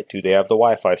Wi-Fi? Do they have the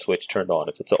Wi-Fi switch turned on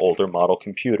if it's an older model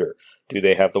computer? Do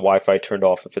they have the Wi-Fi turned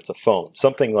off if it's a phone?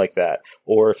 Something like that.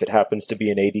 Or if it happens to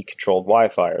be an AD-controlled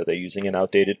Wi-Fi, are they using an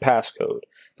outdated passcode?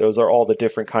 Those are all the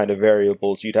different kind of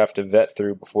variables you'd have to vet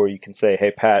through before you can say, hey,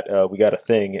 Pat, we got a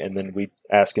thing, and then we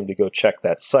ask him to go check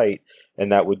that site,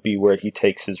 and that would be where he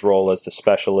takes his role as the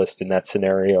specialist in that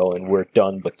scenario, and we're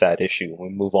done with that issue. We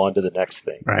move on to the next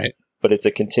thing. Right. But it's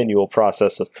a continual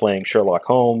process of playing Sherlock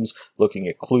Holmes, looking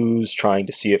at clues, trying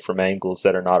to see it from angles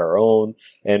that are not our own,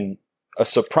 and a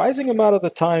surprising amount of the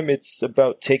time, it's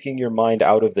about taking your mind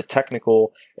out of the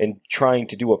technical and trying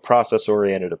to do a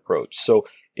process-oriented approach. So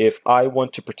if I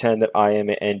want to pretend that I am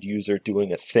an end user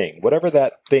doing a thing, whatever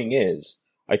that thing is,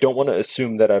 I don't want to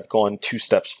assume that I've gone 2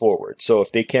 steps forward. So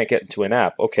if they can't get into an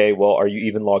app, okay, well, are you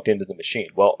even logged into the machine?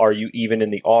 Well, are you even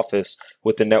in the office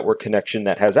with the network connection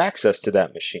that has access to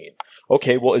that machine?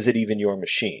 Okay, well, is it even your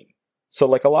machine? So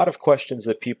like a lot of questions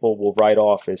that people will write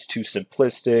off as too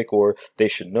simplistic, or they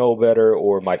should know better,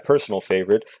 or my personal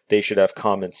favorite, they should have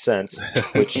common sense,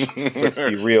 which, let's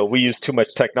be real, we use too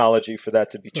much technology for that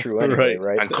to be true anyway,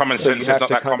 right? And common sense is not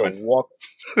that common.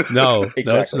 No, exactly.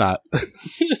 No, it's not.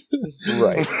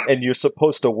 Right. And you're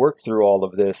supposed to work through all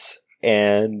of this.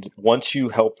 And once you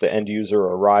help the end user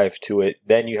arrive to it,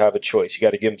 then you have a choice. You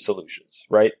got to give them solutions,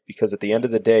 right? Because at the end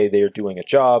of the day, they are doing a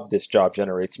job. This job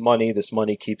generates money. This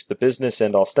money keeps the business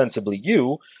and ostensibly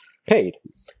you paid.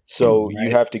 So Right.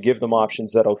 you have to give them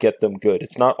options that'll get them good.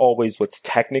 It's not always what's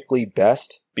technically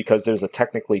best, because there's a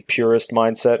technically purist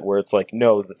mindset where it's like,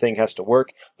 no, the thing has to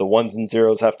work. The ones and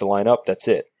zeros have to line up. That's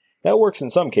it. That works in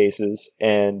some cases,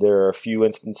 and there are a few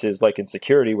instances, like in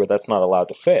security, where that's not allowed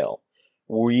to fail.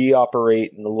 We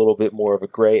operate in a little bit more of a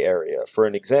gray area. For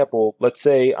an example, let's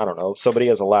say, I don't know, somebody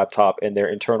has a laptop and their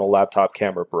internal laptop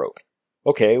camera broke.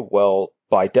 Okay, well,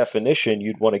 by definition,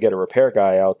 you'd want to get a repair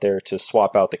guy out there to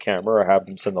swap out the camera or have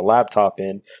them send the laptop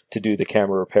in to do the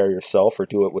camera repair yourself or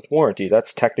do it with warranty.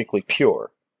 That's technically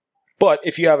pure. But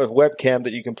if you have a webcam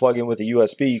that you can plug in with a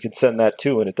USB, you can send that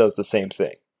too, and it does the same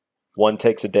thing. One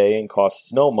takes a day and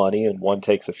costs no money, and one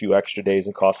takes a few extra days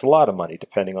and costs a lot of money,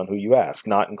 depending on who you ask,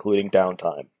 not including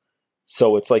downtime.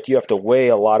 So it's like you have to weigh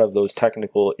a lot of those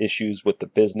technical issues with the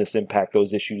business impact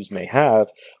those issues may have.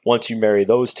 Once you marry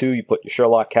those two, you put your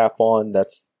Sherlock cap on.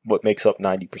 That's what makes up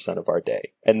 90% of our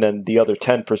day. And then the other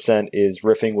 10% is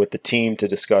riffing with the team to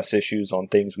discuss issues on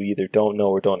things we either don't know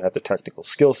or don't have the technical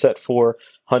skill set for,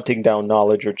 hunting down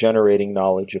knowledge or generating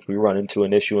knowledge if we run into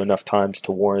an issue enough times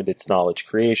to warrant its knowledge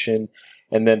creation.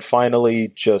 And then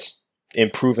finally, just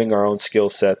improving our own skill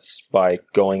sets by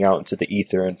going out into the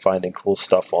ether and finding cool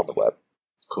stuff on the web.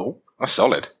 Cool. That's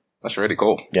solid. That's really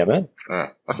cool. Yeah, man. Yeah,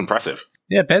 that's impressive.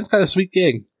 Yeah, Ben's got a sweet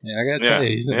gig. Yeah, I gotta tell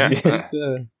you,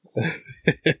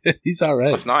 he's all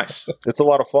right. That's nice. It's a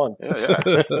lot of fun. Yeah.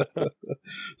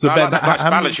 So I Ben, like that nice how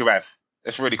many- balance you have.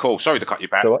 It's really cool. Sorry to cut you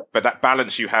back, So what? but that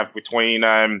balance you have between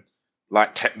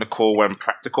like technical and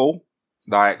practical,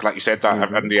 like you said, that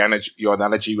Mhm. and your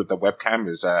analogy with the webcam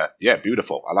is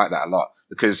beautiful. I like that a lot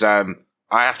because I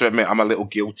have to admit I'm a little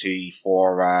guilty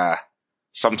for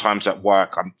sometimes at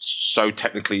work I'm so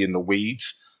technically in the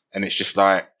weeds, and it's just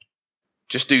like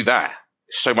just do that.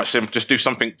 It's so much simpler. Just do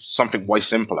something way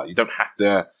simpler. You don't have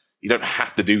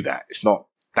to do that.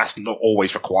 That's not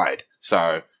always required.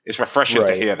 So it's refreshing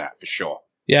to Right. hear that for sure.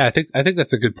 Yeah, I think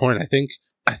that's a good point. I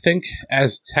think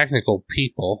as technical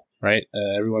people, right?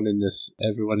 Everyone in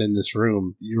this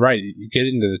room, you're right. You get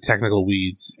into the technical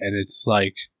weeds, and it's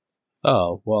like,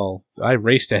 oh well, I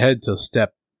raced ahead to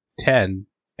step 10,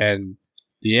 and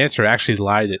the answer actually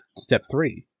lied at step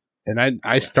 3, and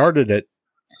I started at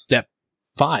step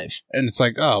 5, and it's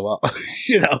like, oh well,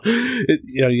 you have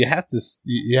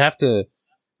to,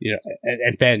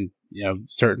 and Ben,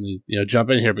 certainly, jump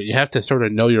in here, but you have to sort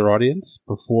of know your audience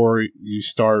before you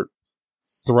start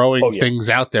throwing Oh, yeah. things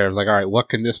out there. It's like, all right, what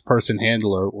can this person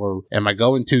handle, or am I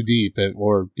going too deep,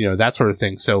 or that sort of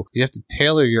thing. So you have to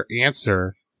tailor your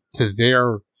answer to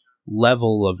their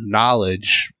level of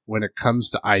knowledge when it comes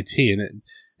to IT. And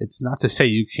it's not to say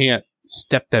you can't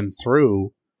step them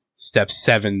through step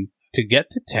 7 to get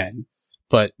to 10,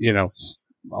 but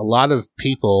a lot of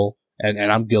people, and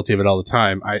I'm guilty of it all the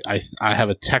time. I have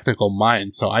a technical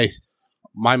mind, so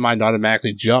my mind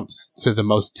automatically jumps to the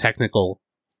most technical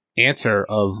answer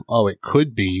of, oh, it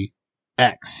could be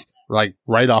X, like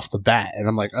right off the bat. And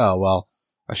I'm like, oh, well,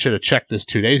 I should have checked this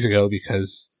 2 days ago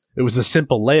because it was a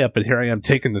simple layup, and here I am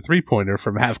taking the 3-pointer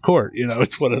from half court.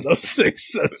 It's one of those things.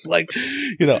 So it's like,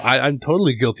 I'm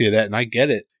totally guilty of that, and I get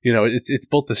it. It's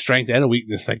both a strength and a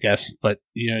weakness, I guess. But,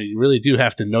 you really do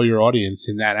have to know your audience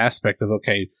in that aspect of,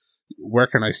 okay, where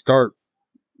can I start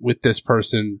with this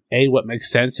person? A, what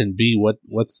makes sense, and B,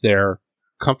 what's their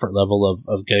comfort level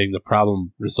of getting the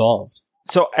problem resolved.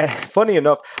 So, funny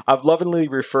enough, I've lovingly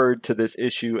referred to this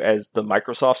issue as the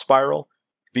Microsoft spiral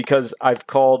because I've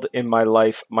called in my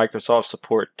life Microsoft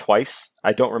support twice.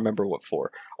 I don't remember what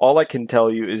for. All I can tell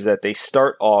you is that they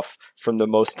start off from the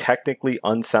most technically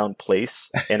unsound place,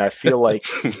 and I feel like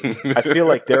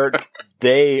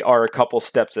they are a couple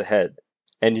steps ahead,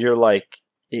 and you're like,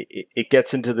 it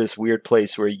gets into this weird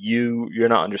place where you're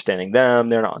not understanding them,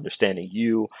 they're not understanding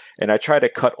you. And I try to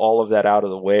cut all of that out of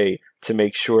the way to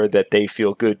make sure that they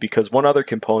feel good, because one other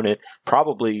component,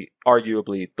 probably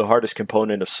arguably the hardest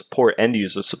component of support, end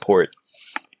user support,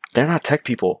 they're not tech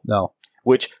people. No.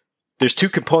 Which there's two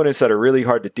components that are really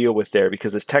hard to deal with there,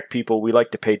 because as tech people, we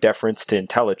like to pay deference to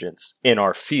intelligence in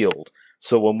our field.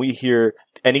 So when we hear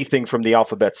anything from the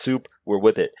alphabet soup, we're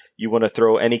with it. You want to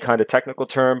throw any kind of technical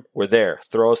term, we're there.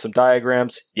 Throw us some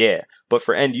diagrams, yeah. But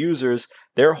for end users,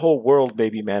 their whole world may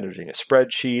be managing a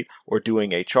spreadsheet or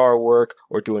doing HR work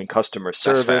or doing customer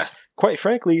service. Quite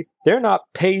frankly, they're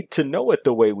not paid to know it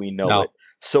the way we know it.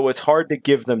 So it's hard to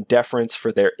give them deference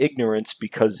for their ignorance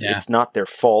because it's not their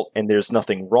fault and there's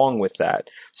nothing wrong with that.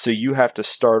 So you have to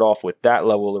start off with that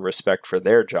level of respect for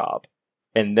their job,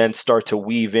 and then start to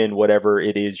weave in whatever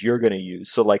it is you're going to use.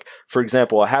 So like, for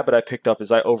example, a habit I picked up is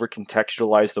I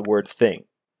over-contextualize the word thing.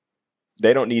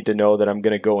 They don't need to know that I'm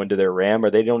going to go into their RAM, or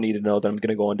they don't need to know that I'm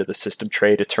going to go into the system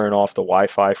tray to turn off the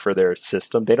Wi-Fi for their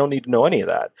system. They don't need to know any of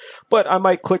that. But I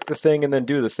might click the thing and then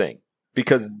do the thing,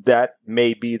 because that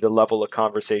may be the level of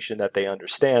conversation that they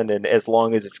understand. And as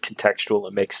long as it's contextual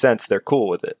and makes sense, they're cool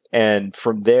with it. And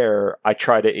from there, I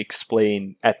try to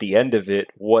explain at the end of it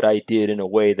what I did in a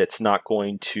way that's not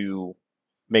going to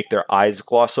make their eyes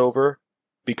gloss over.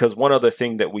 Because one other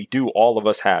thing that we do, all of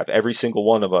us have, every single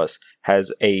one of us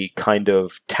has a kind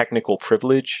of technical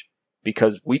privilege,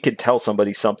 because we can tell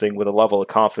somebody something with a level of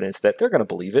confidence that they're going to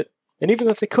believe it. And even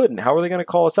if they couldn't, how are they going to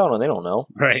call us out on? They don't know.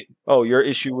 Right. Oh, your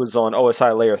issue was on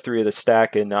OSI layer 3 of the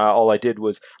stack, and all I did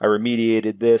was I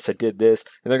remediated this, I did this.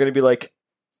 And they're going to be like,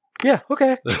 yeah,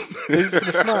 okay. They're just going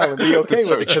to smile and be okay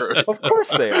with it. Of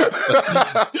course they are.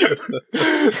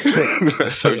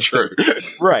 That's so true.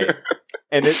 Right.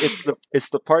 And it's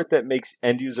the part that makes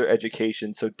end user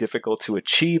education so difficult to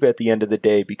achieve at the end of the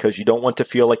day, because you don't want to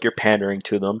feel like you're pandering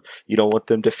to them. You don't want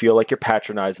them to feel like you're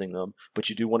patronizing them, but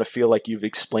you do want to feel like you've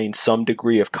explained some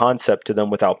degree of concept to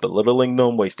them without belittling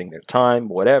them, wasting their time,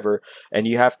 whatever. And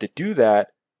you have to do that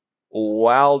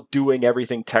while doing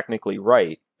everything technically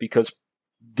right, because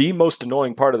the most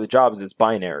annoying part of the job is it's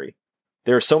binary.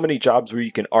 There are so many jobs where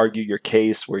you can argue your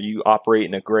case, where you operate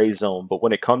in a gray zone, but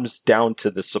when it comes down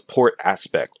to the support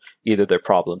aspect, either their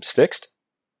problem's fixed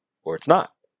or it's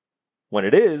not. When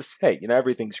it is, hey,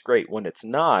 everything's great. When it's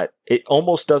not, it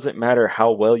almost doesn't matter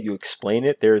how well you explain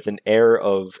it. There's an air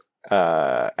of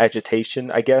agitation,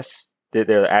 I guess.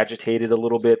 They're agitated a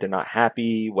little bit. They're not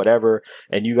happy, whatever.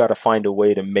 And you got to find a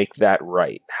way to make that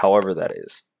right, however that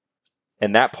is.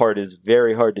 And that part is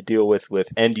very hard to deal with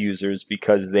end users,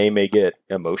 because they may get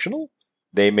emotional.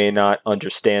 They may not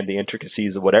understand the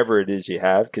intricacies of whatever it is you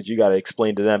have, because you got to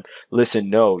explain to them, listen,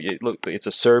 no, look, it's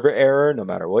a server error. No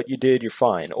matter what you did, you're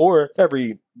fine. Or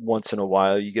every once in a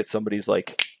while, you get somebody's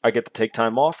like, I get to take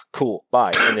time off? Cool,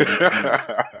 bye. And then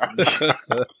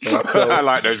so I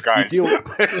like those guys. You're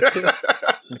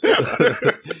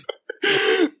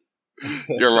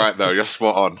right, though. You're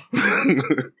spot on.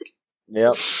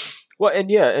 Yep. Well,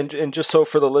 and just so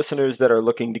for the listeners that are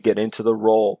looking to get into the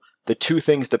role, the two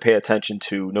things to pay attention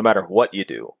to, no matter what you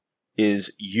do,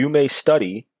 is you may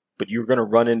study, but you're going to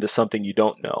run into something you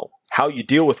don't know. How you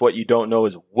deal with what you don't know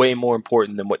is way more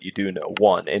important than what you do know,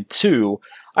 one. And two,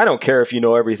 I don't care if you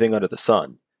know everything under the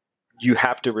sun. You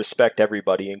have to respect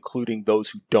everybody, including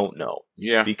those who don't know.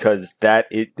 Yeah. Because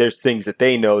there's things that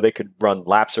they know, they could run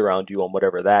laps around you on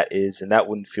whatever that is, and that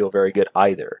wouldn't feel very good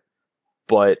either.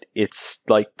 But it's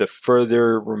like the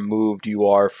further removed you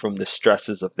are from the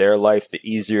stresses of their life, the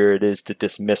easier it is to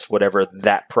dismiss whatever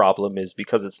that problem is,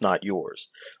 because it's not yours.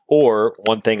 Or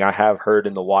one thing I have heard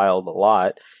in the wild a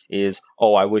lot is,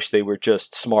 oh, I wish they were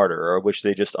just smarter, or I wish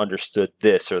they just understood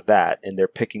this or that. And they're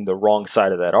picking the wrong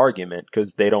side of that argument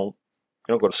because they don't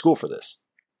go to school for this.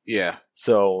 Yeah.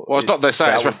 So, well, it's not their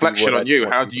say, it's reflection on you.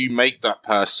 How do you make that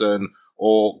person,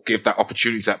 or give that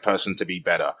opportunity to that person to be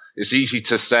better? It's easy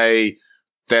to say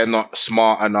they're not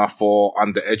smart enough or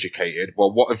undereducated.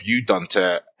 Well, what have you done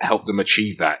to help them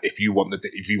achieve that? If you want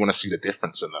to see the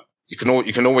difference in them, you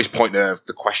can always point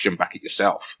the question back at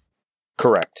yourself.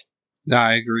 Correct. No,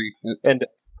 I agree. And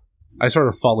I sort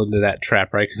of fall into that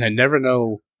trap, right? Because I never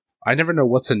know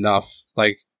what's enough.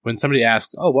 Like when somebody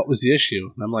asks, "Oh, what was the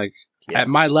issue?" and I'm like, at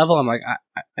my level, I'm like,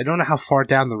 I don't know how far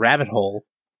down the rabbit hole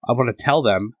I want to tell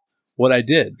them what I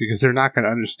did, because they're not going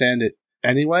to understand it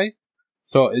anyway.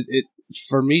 So it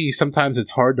for me, sometimes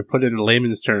it's hard to put in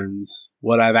layman's terms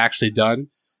what I've actually done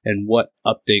and what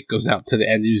update goes out to the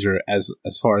end user as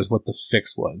far as what the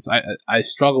fix was. I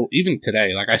struggle, even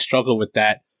today, I struggle with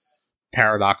that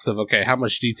paradox of, okay, how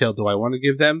much detail do I want to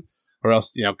give them? Or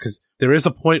else, because there is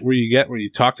a point where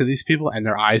you talk to these people and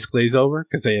their eyes glaze over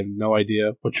because they have no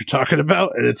idea what you're talking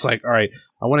about. And it's like, all right,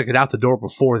 I want to get out the door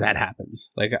before that happens.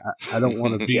 Like, I don't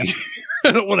want to be,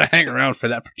 I don't want to hang around for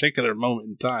that particular moment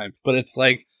in time. But it's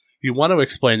like, you want to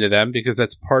explain to them because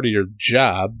that's part of your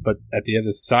job. But at the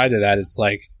other side of that, it's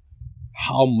like,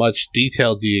 how much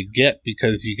detail do you get?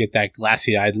 Because you get that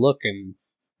glassy eyed look and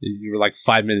you're like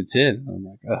 5 minutes in. I'm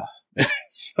like, ugh.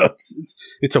 So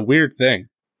it's a weird thing.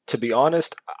 To be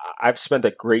honest, I've spent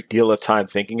a great deal of time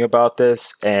thinking about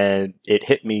this, and it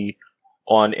hit me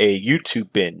on a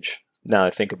YouTube binge. Now I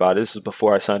think about it, this is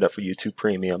before I signed up for YouTube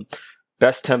Premium.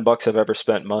 Best $10 I've ever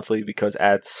spent monthly, because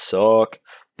ads suck,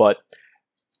 but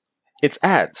it's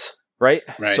ads, right?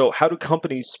 So how do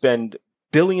companies spend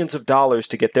billions of dollars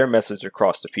to get their message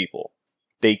across to people?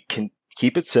 They can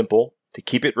keep it simple, they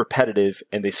keep it repetitive,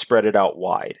 and they spread it out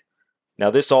wide. Now,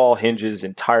 this all hinges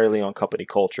entirely on company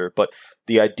culture, but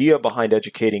the idea behind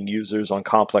educating users on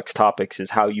complex topics is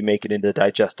how you make it into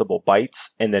digestible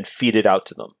bites and then feed it out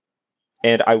to them.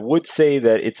 And I would say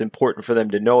that it's important for them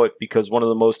to know it because one of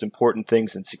the most important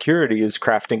things in security is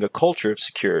crafting a culture of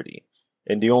security.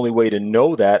 And the only way to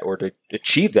know that or to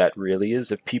achieve that really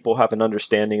is if people have an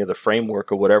understanding of the framework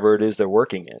of whatever it is they're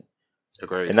working in.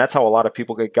 Agreed. And that's how a lot of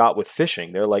people get got with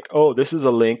phishing. They're like, oh, this is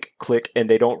a link, click, and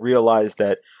they don't realize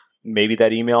that maybe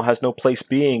that email has no place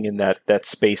being in that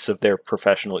space of their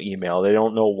professional email. They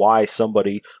don't know why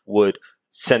somebody would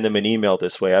send them an email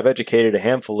this way. I've educated a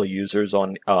handful of users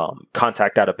on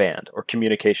contact out of band, or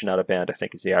communication out of band, I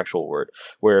think is the actual word,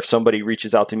 where if somebody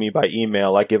reaches out to me by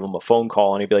email, I give them a phone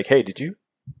call and he'd be like, hey, did you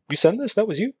send this? That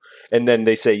was you? And then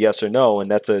they say yes or no, and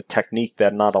that's a technique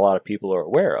that not a lot of people are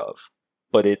aware of.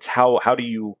 But it's how do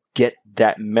you get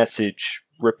that message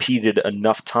repeated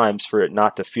enough times for it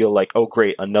not to feel like, oh,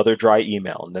 great, another dry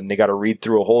email. And then they got to read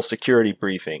through a whole security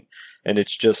briefing. And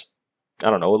it's just,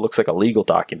 I don't know, it looks like a legal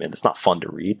document. It's not fun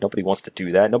to read. Nobody wants to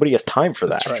do that. Nobody has time for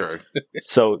that. That's true.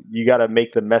 So you got to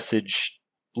make the message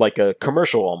like a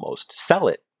commercial almost. Sell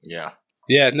it. Yeah.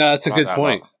 Yeah, no, that's a good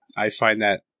point. long. I find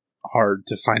that hard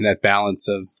to find that balance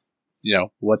of,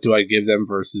 what do I give them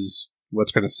versus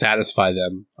what's going to satisfy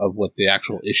them of what the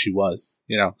actual issue was,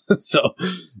 So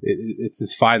it's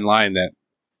this fine line that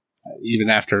even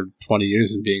after 20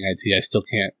 years of being IT, I still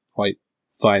can't quite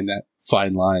find that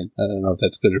fine line. I don't know if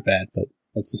that's good or bad, but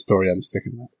that's the story I'm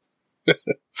sticking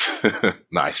with.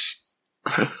 Nice.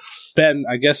 Ben,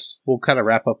 I guess we'll kind of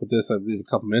wrap up with this. We have a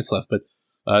couple minutes left, but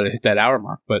to hit that hour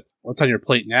mark. But what's on your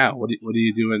plate now? What are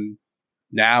you doing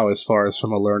now as far as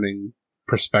from a learning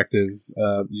perspective?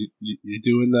 You're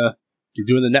doing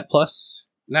the Net Plus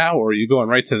now, or are you going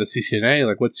right to the CCNA?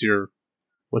 Like, what's your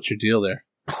deal there?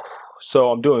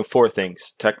 So I'm doing 4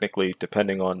 things technically,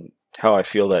 depending on how I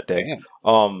feel that day.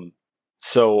 Damn.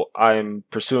 So I'm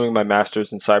pursuing my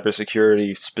master's in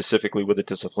cybersecurity, specifically with a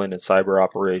discipline in cyber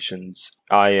operations.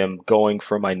 I am going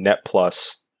for my Net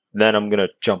Plus. Then I'm going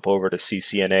to jump over to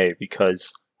CCNA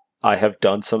because I have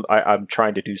done I'm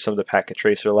trying to do some of the packet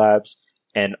tracer labs.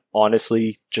 And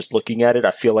honestly, just looking at it,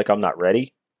 I feel like I'm not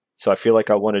ready. So I feel like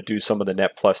I want to do some of the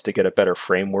Net Plus to get a better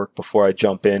framework before I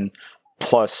jump in.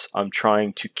 Plus, I'm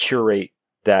trying to curate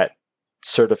that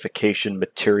certification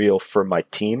material for my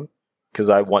team because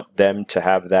I want them to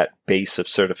have that base of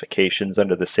certifications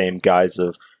under the same guise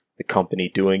of the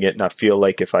company doing it. And I feel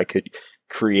like if I could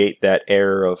create that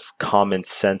air of common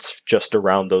sense just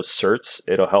around those certs,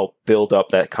 it'll help build up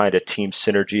that kind of team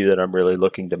synergy that I'm really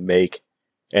looking to make.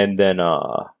 And then,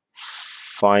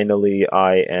 finally,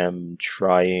 I am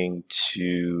trying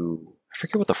to, I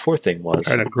forget what the 4th thing was.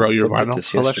 Trying to grow your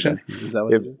vinyl collection? Is that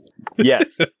what it is?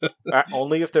 Yes.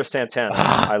 Only if they're Santana.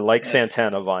 I like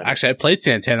Santana vinyl. Actually, I played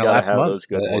Santana last month.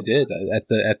 I did at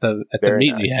the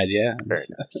meet we had. Yeah,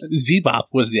 Z-Bop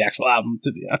was the actual album,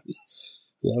 to be honest.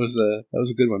 So that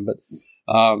was a good one. But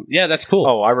yeah, that's cool.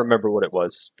 Oh, I remember what it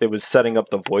was. It was setting up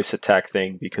the voice attack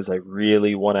thing because I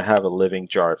really want to have a living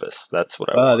Jarvis. That's what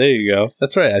I want. Oh, there you go.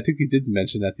 That's right. I think you did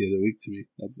mention that the other week to me.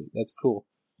 That's cool.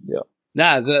 Yeah.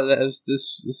 Nah, this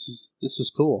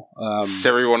was cool.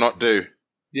 Siri will not do.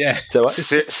 Yeah. So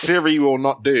Siri will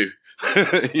not do.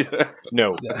 Yeah.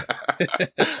 No.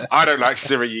 I don't like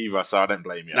Siri either, so I don't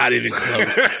blame you. Not even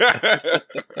close.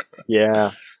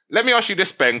 Yeah. Let me ask you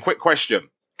this, Ben. Quick question.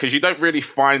 Because you don't really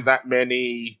find that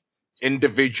many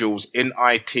individuals in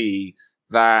IT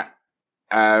that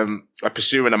are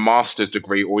pursuing a master's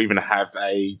degree or even have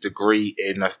a degree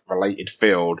in a related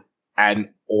field and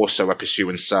also are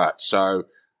pursuing cert. So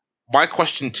my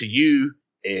question to you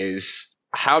is,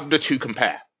 how do the two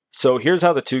compare? So here's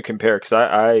how the two compare, because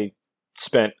I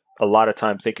spent a lot of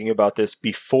time thinking about this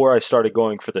before I started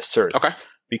going for the certs. Okay.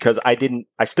 Because I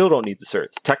still don't need the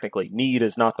certs. Technically, need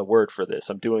is not the word for this.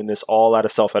 I'm doing this all out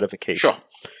of self-edification. Sure.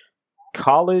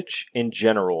 College in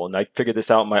general, and I figured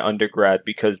this out in my undergrad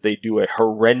because they do a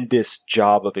horrendous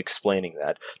job of explaining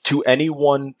that. To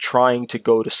anyone trying to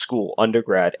go to school,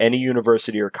 undergrad, any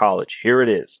university or college, here it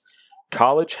is.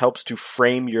 College helps to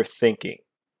frame your thinking.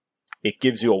 It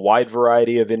gives you a wide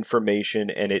variety of information,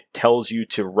 and it tells you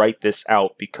to write this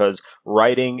out because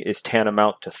writing is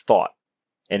tantamount to thought.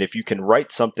 And if you can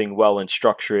write something well and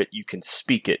structure it, you can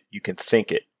speak it, you can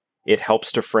think it. It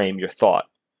helps to frame your thought.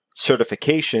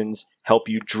 Certifications help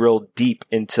you drill deep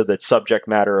into the subject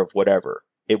matter of whatever.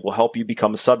 It will help you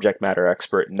become a subject matter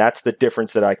expert. And that's the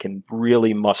difference that I can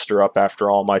really muster up after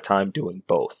all my time doing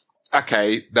both.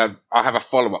 Okay, then I have a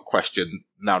follow-up question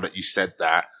now that you said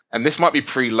that. And this might be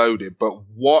preloaded, but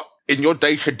what, in your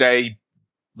day-to-day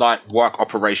like work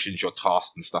operations, your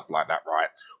tasks and stuff like that, right?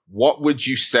 What would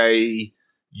you say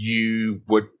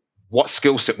what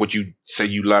skill set would you say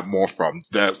you learned more from?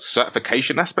 The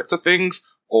certification aspect of things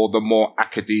or the more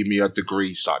academia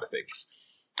degree side of things?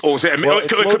 Or is it, it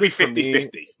could be 50-50.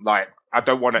 Like, I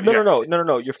don't want to.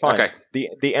 No. You're fine. Okay.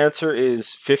 The answer is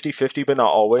 50-50, but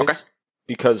not always. Okay.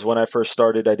 Because when I first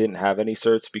started, I didn't have any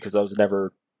certs because I was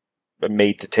never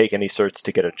made to take any certs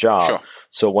to get a job. Sure.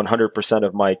 So 100%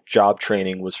 of my job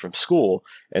training was from school,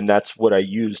 and that's what I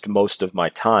used most of my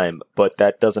time. But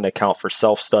that doesn't account for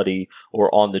self-study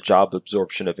or on-the-job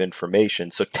absorption of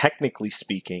information. So technically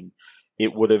speaking,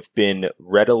 it would have been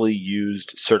readily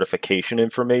used certification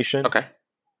information. Okay.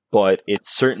 But it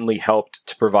certainly helped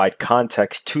to provide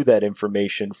context to that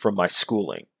information from my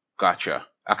schooling. Gotcha.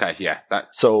 Okay, yeah.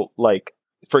 So, like,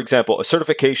 for example, a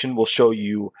certification will show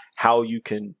you how you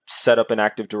can set up an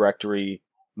Active Directory,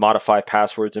 modify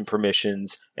passwords and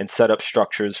permissions, and set up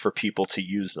structures for people to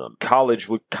use them. College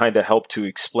would kind of help to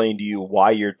explain to you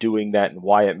why you're doing that and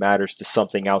why it matters to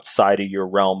something outside of your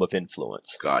realm of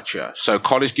influence. Gotcha. So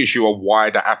college gives you a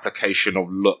wider application of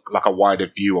like a wider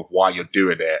view of why you're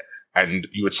doing it. And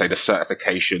you would say the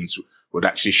certifications would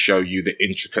actually show you the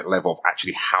intricate level of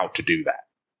actually how to do that.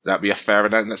 Would that be a fair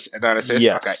analysis?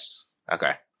 Yes.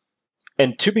 Okay.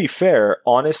 And to be fair,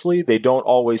 honestly, they don't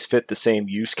always fit the same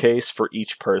use case for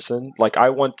each person. Like, I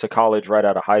went to college right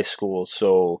out of high school,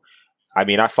 so, I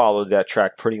mean, I followed that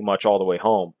track pretty much all the way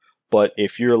home. But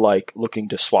if you're, like, looking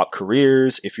to swap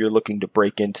careers, if you're looking to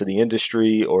break into the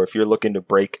industry, or if you're looking to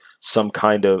break some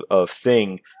kind of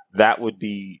thing, that would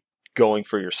be going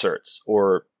for your certs.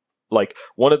 Or, like,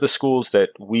 one of the schools that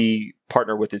we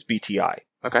partner with is BTI.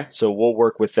 Okay. So we'll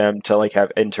work with them to like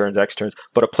have interns, externs,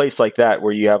 but a place like that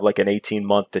where you have like an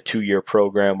 18-month to 2-year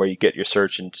program where you get your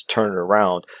search and just turn it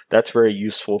around, that's very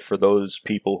useful for those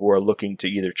people who are looking to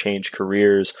either change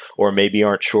careers or maybe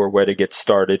aren't sure where to get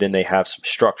started and they have some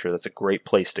structure. That's a great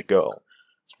place to go.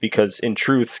 Because in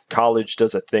truth, college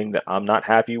does a thing that I'm not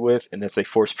happy with, and that's they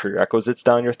force prerequisites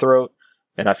down your throat.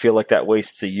 And I feel like that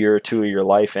wastes a year or two of your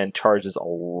life and charges a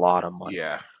lot of money.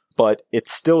 Yeah. But it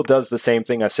still does the same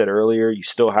thing I said earlier. You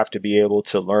still have to be able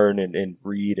to learn and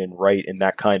read and write in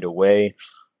that kind of way.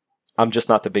 I'm just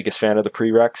not the biggest fan of the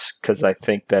prereqs because I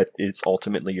think that is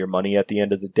ultimately your money at the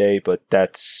end of the day. But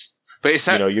that's,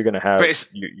 you're going to have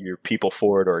your people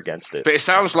for it or against it. But it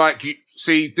sounds like this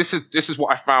is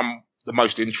what I found the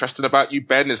most interesting about you,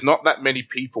 Ben. There's not that many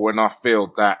people in our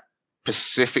field that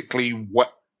specifically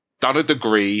done a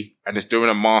degree and is doing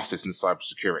a master's in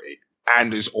cybersecurity.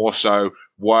 And is also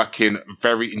working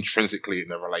very intrinsically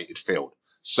in a related field.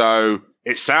 So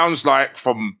it sounds like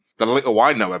from the little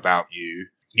I know about you,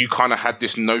 you kind of had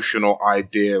this notional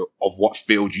idea of what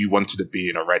field you wanted to be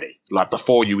in already, like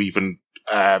before you even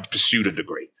pursued a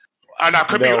degree. And I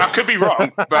could be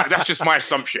wrong, but that's just my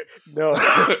assumption. No.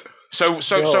 So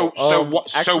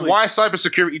why a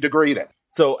cybersecurity degree then?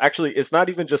 So actually, it's not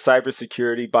even just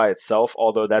cybersecurity by itself,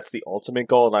 although that's the ultimate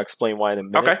goal, and I'll explain why in a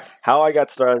minute. Okay. How I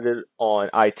got started on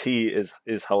IT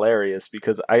is hilarious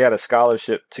because I got a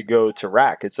scholarship to go to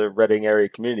RAC. It's a Reading Area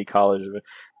Community College.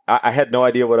 I had no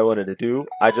idea what I wanted to do.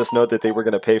 I just know that they were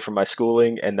going to pay for my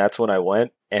schooling, and that's when I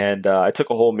went. And I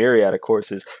took a whole myriad of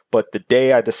courses. But the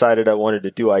day I decided I wanted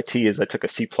to do IT is I took a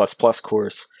C++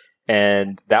 course.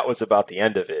 And that was about the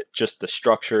end of it. Just the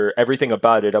structure, everything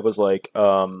about it. I was like,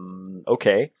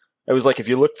 okay. It was like if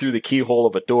you look through the keyhole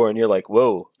of a door and you're like,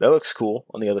 whoa, that looks cool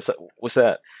on the other side. What's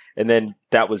that? And then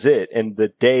that was it. And the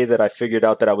day that I figured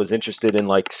out that I was interested in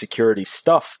like security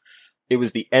stuff, it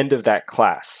was the end of that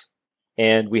class.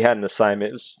 And we had an assignment.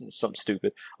 It was something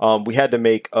stupid. We had to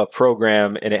make a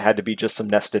program and it had to be just some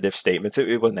nested if statements.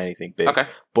 It wasn't anything big. Okay.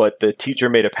 But the teacher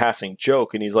made a passing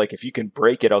joke and he's like, if you can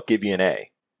break it, I'll give you an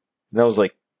A. And I was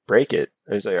like, break it?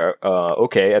 I was like,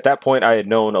 okay. At that point, I had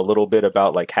known a little bit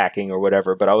about like hacking or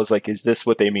whatever, but I was like, is this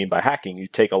what they mean by hacking? You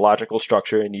take a logical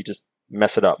structure and you just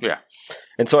mess it up. Yeah.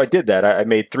 And so I did that. I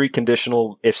made 3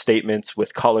 conditional if statements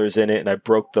with colors in it, and I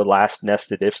broke the last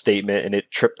nested if statement, and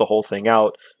it tripped the whole thing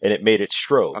out, and it made it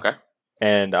strobe. Okay.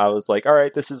 And I was like, all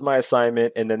right, this is my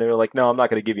assignment. And then they were like, no, I'm not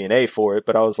going to give you an A for it.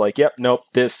 But I was like, yep, nope,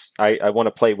 I want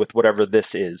to play with whatever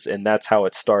this is. And that's how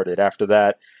it started. After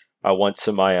that, I went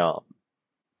to my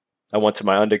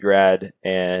undergrad,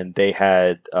 and they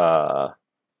had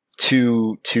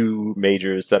two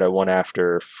majors that I went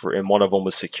after, and one of them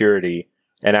was security.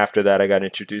 And after that, I got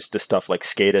introduced to stuff like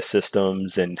SCADA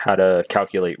systems and how to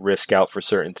calculate risk out for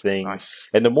certain things. Nice.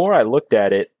 And the more I looked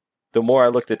at it, the more I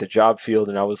looked at the job field,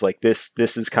 and I was like, this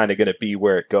is kind of going to be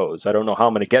where it goes. I don't know how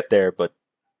I'm going to get there, but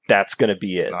that's going to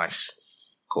be it.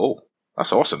 Nice. Cool.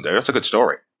 That's awesome, dude. That's a good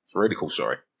story. It's a really cool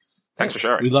story. Thanks for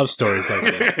sharing. We love stories like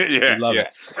this. Yeah, we love yeah.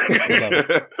 it. We love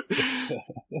it.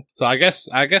 So I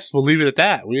guess we'll leave it at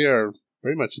that. We are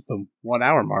pretty much at the 1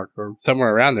 hour mark or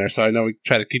somewhere around there. So I know we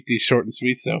try to keep these short and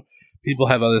sweet. So people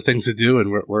have other things to do,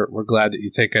 and we're glad that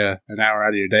you take an hour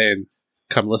out of your day and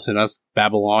come listen to us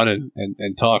babble on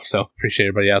and talk. So appreciate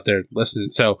everybody out there listening.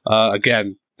 So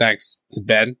again, thanks to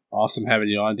Ben. Awesome having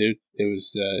you on, dude. It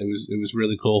was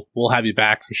really cool. We'll have you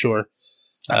back for sure.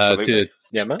 To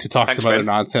talk Thanks, some other Ben.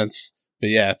 nonsense. But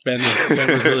yeah, Ben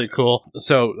was really cool.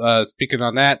 So speaking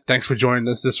on that, thanks for joining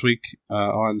us this week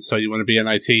on So You Want to Be in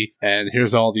IT. And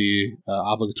here's all the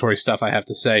obligatory stuff I have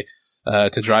to say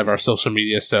to drive our social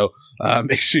media. So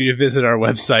make sure you visit our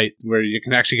website where you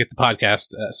can actually get the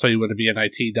podcast, So You Want to Be in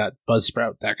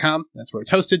IT.buzzsprout.com. That's where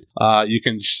it's hosted. You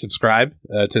can subscribe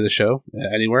to the show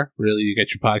anywhere. Really, you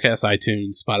get your podcast,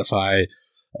 iTunes, Spotify,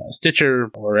 Stitcher,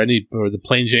 or the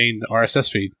Plain Jane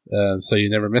RSS feed, so you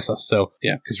never miss us. So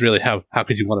yeah, because really, how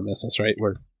could you want to miss us, right?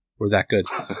 We're that good.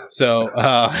 So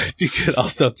if you could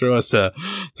also throw us a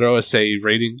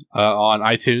rating on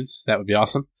iTunes, that would be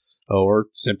awesome. Or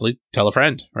simply tell a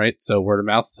friend, right? So word of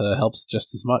mouth helps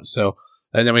just as much. So,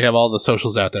 and then we have all the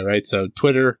socials out there, right? So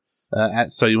Twitter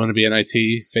at So You Want to Be in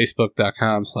IT,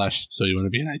 Facebook.com/So You Want to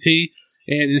Be in IT.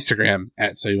 And Instagram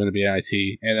at So You Want to Be in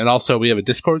IT. And then also we have a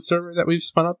Discord server that we've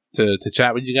spun up to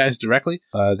chat with you guys directly.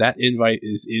 That invite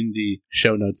is in the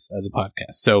show notes of the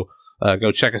podcast. So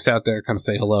go check us out there. Come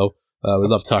say hello. We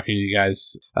love talking to you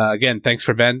guys. Again, thanks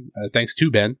for Ben. Thanks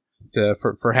to Ben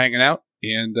for hanging out.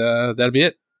 And that'll be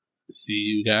it. See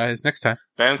you guys next time.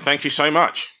 Ben, thank you so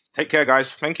much. Take care,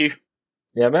 guys. Thank you.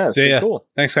 Yeah, man. It's See been ya. cool.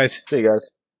 Thanks, guys. See you guys.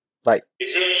 Bye.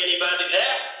 Is there anybody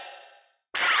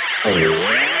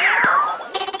there?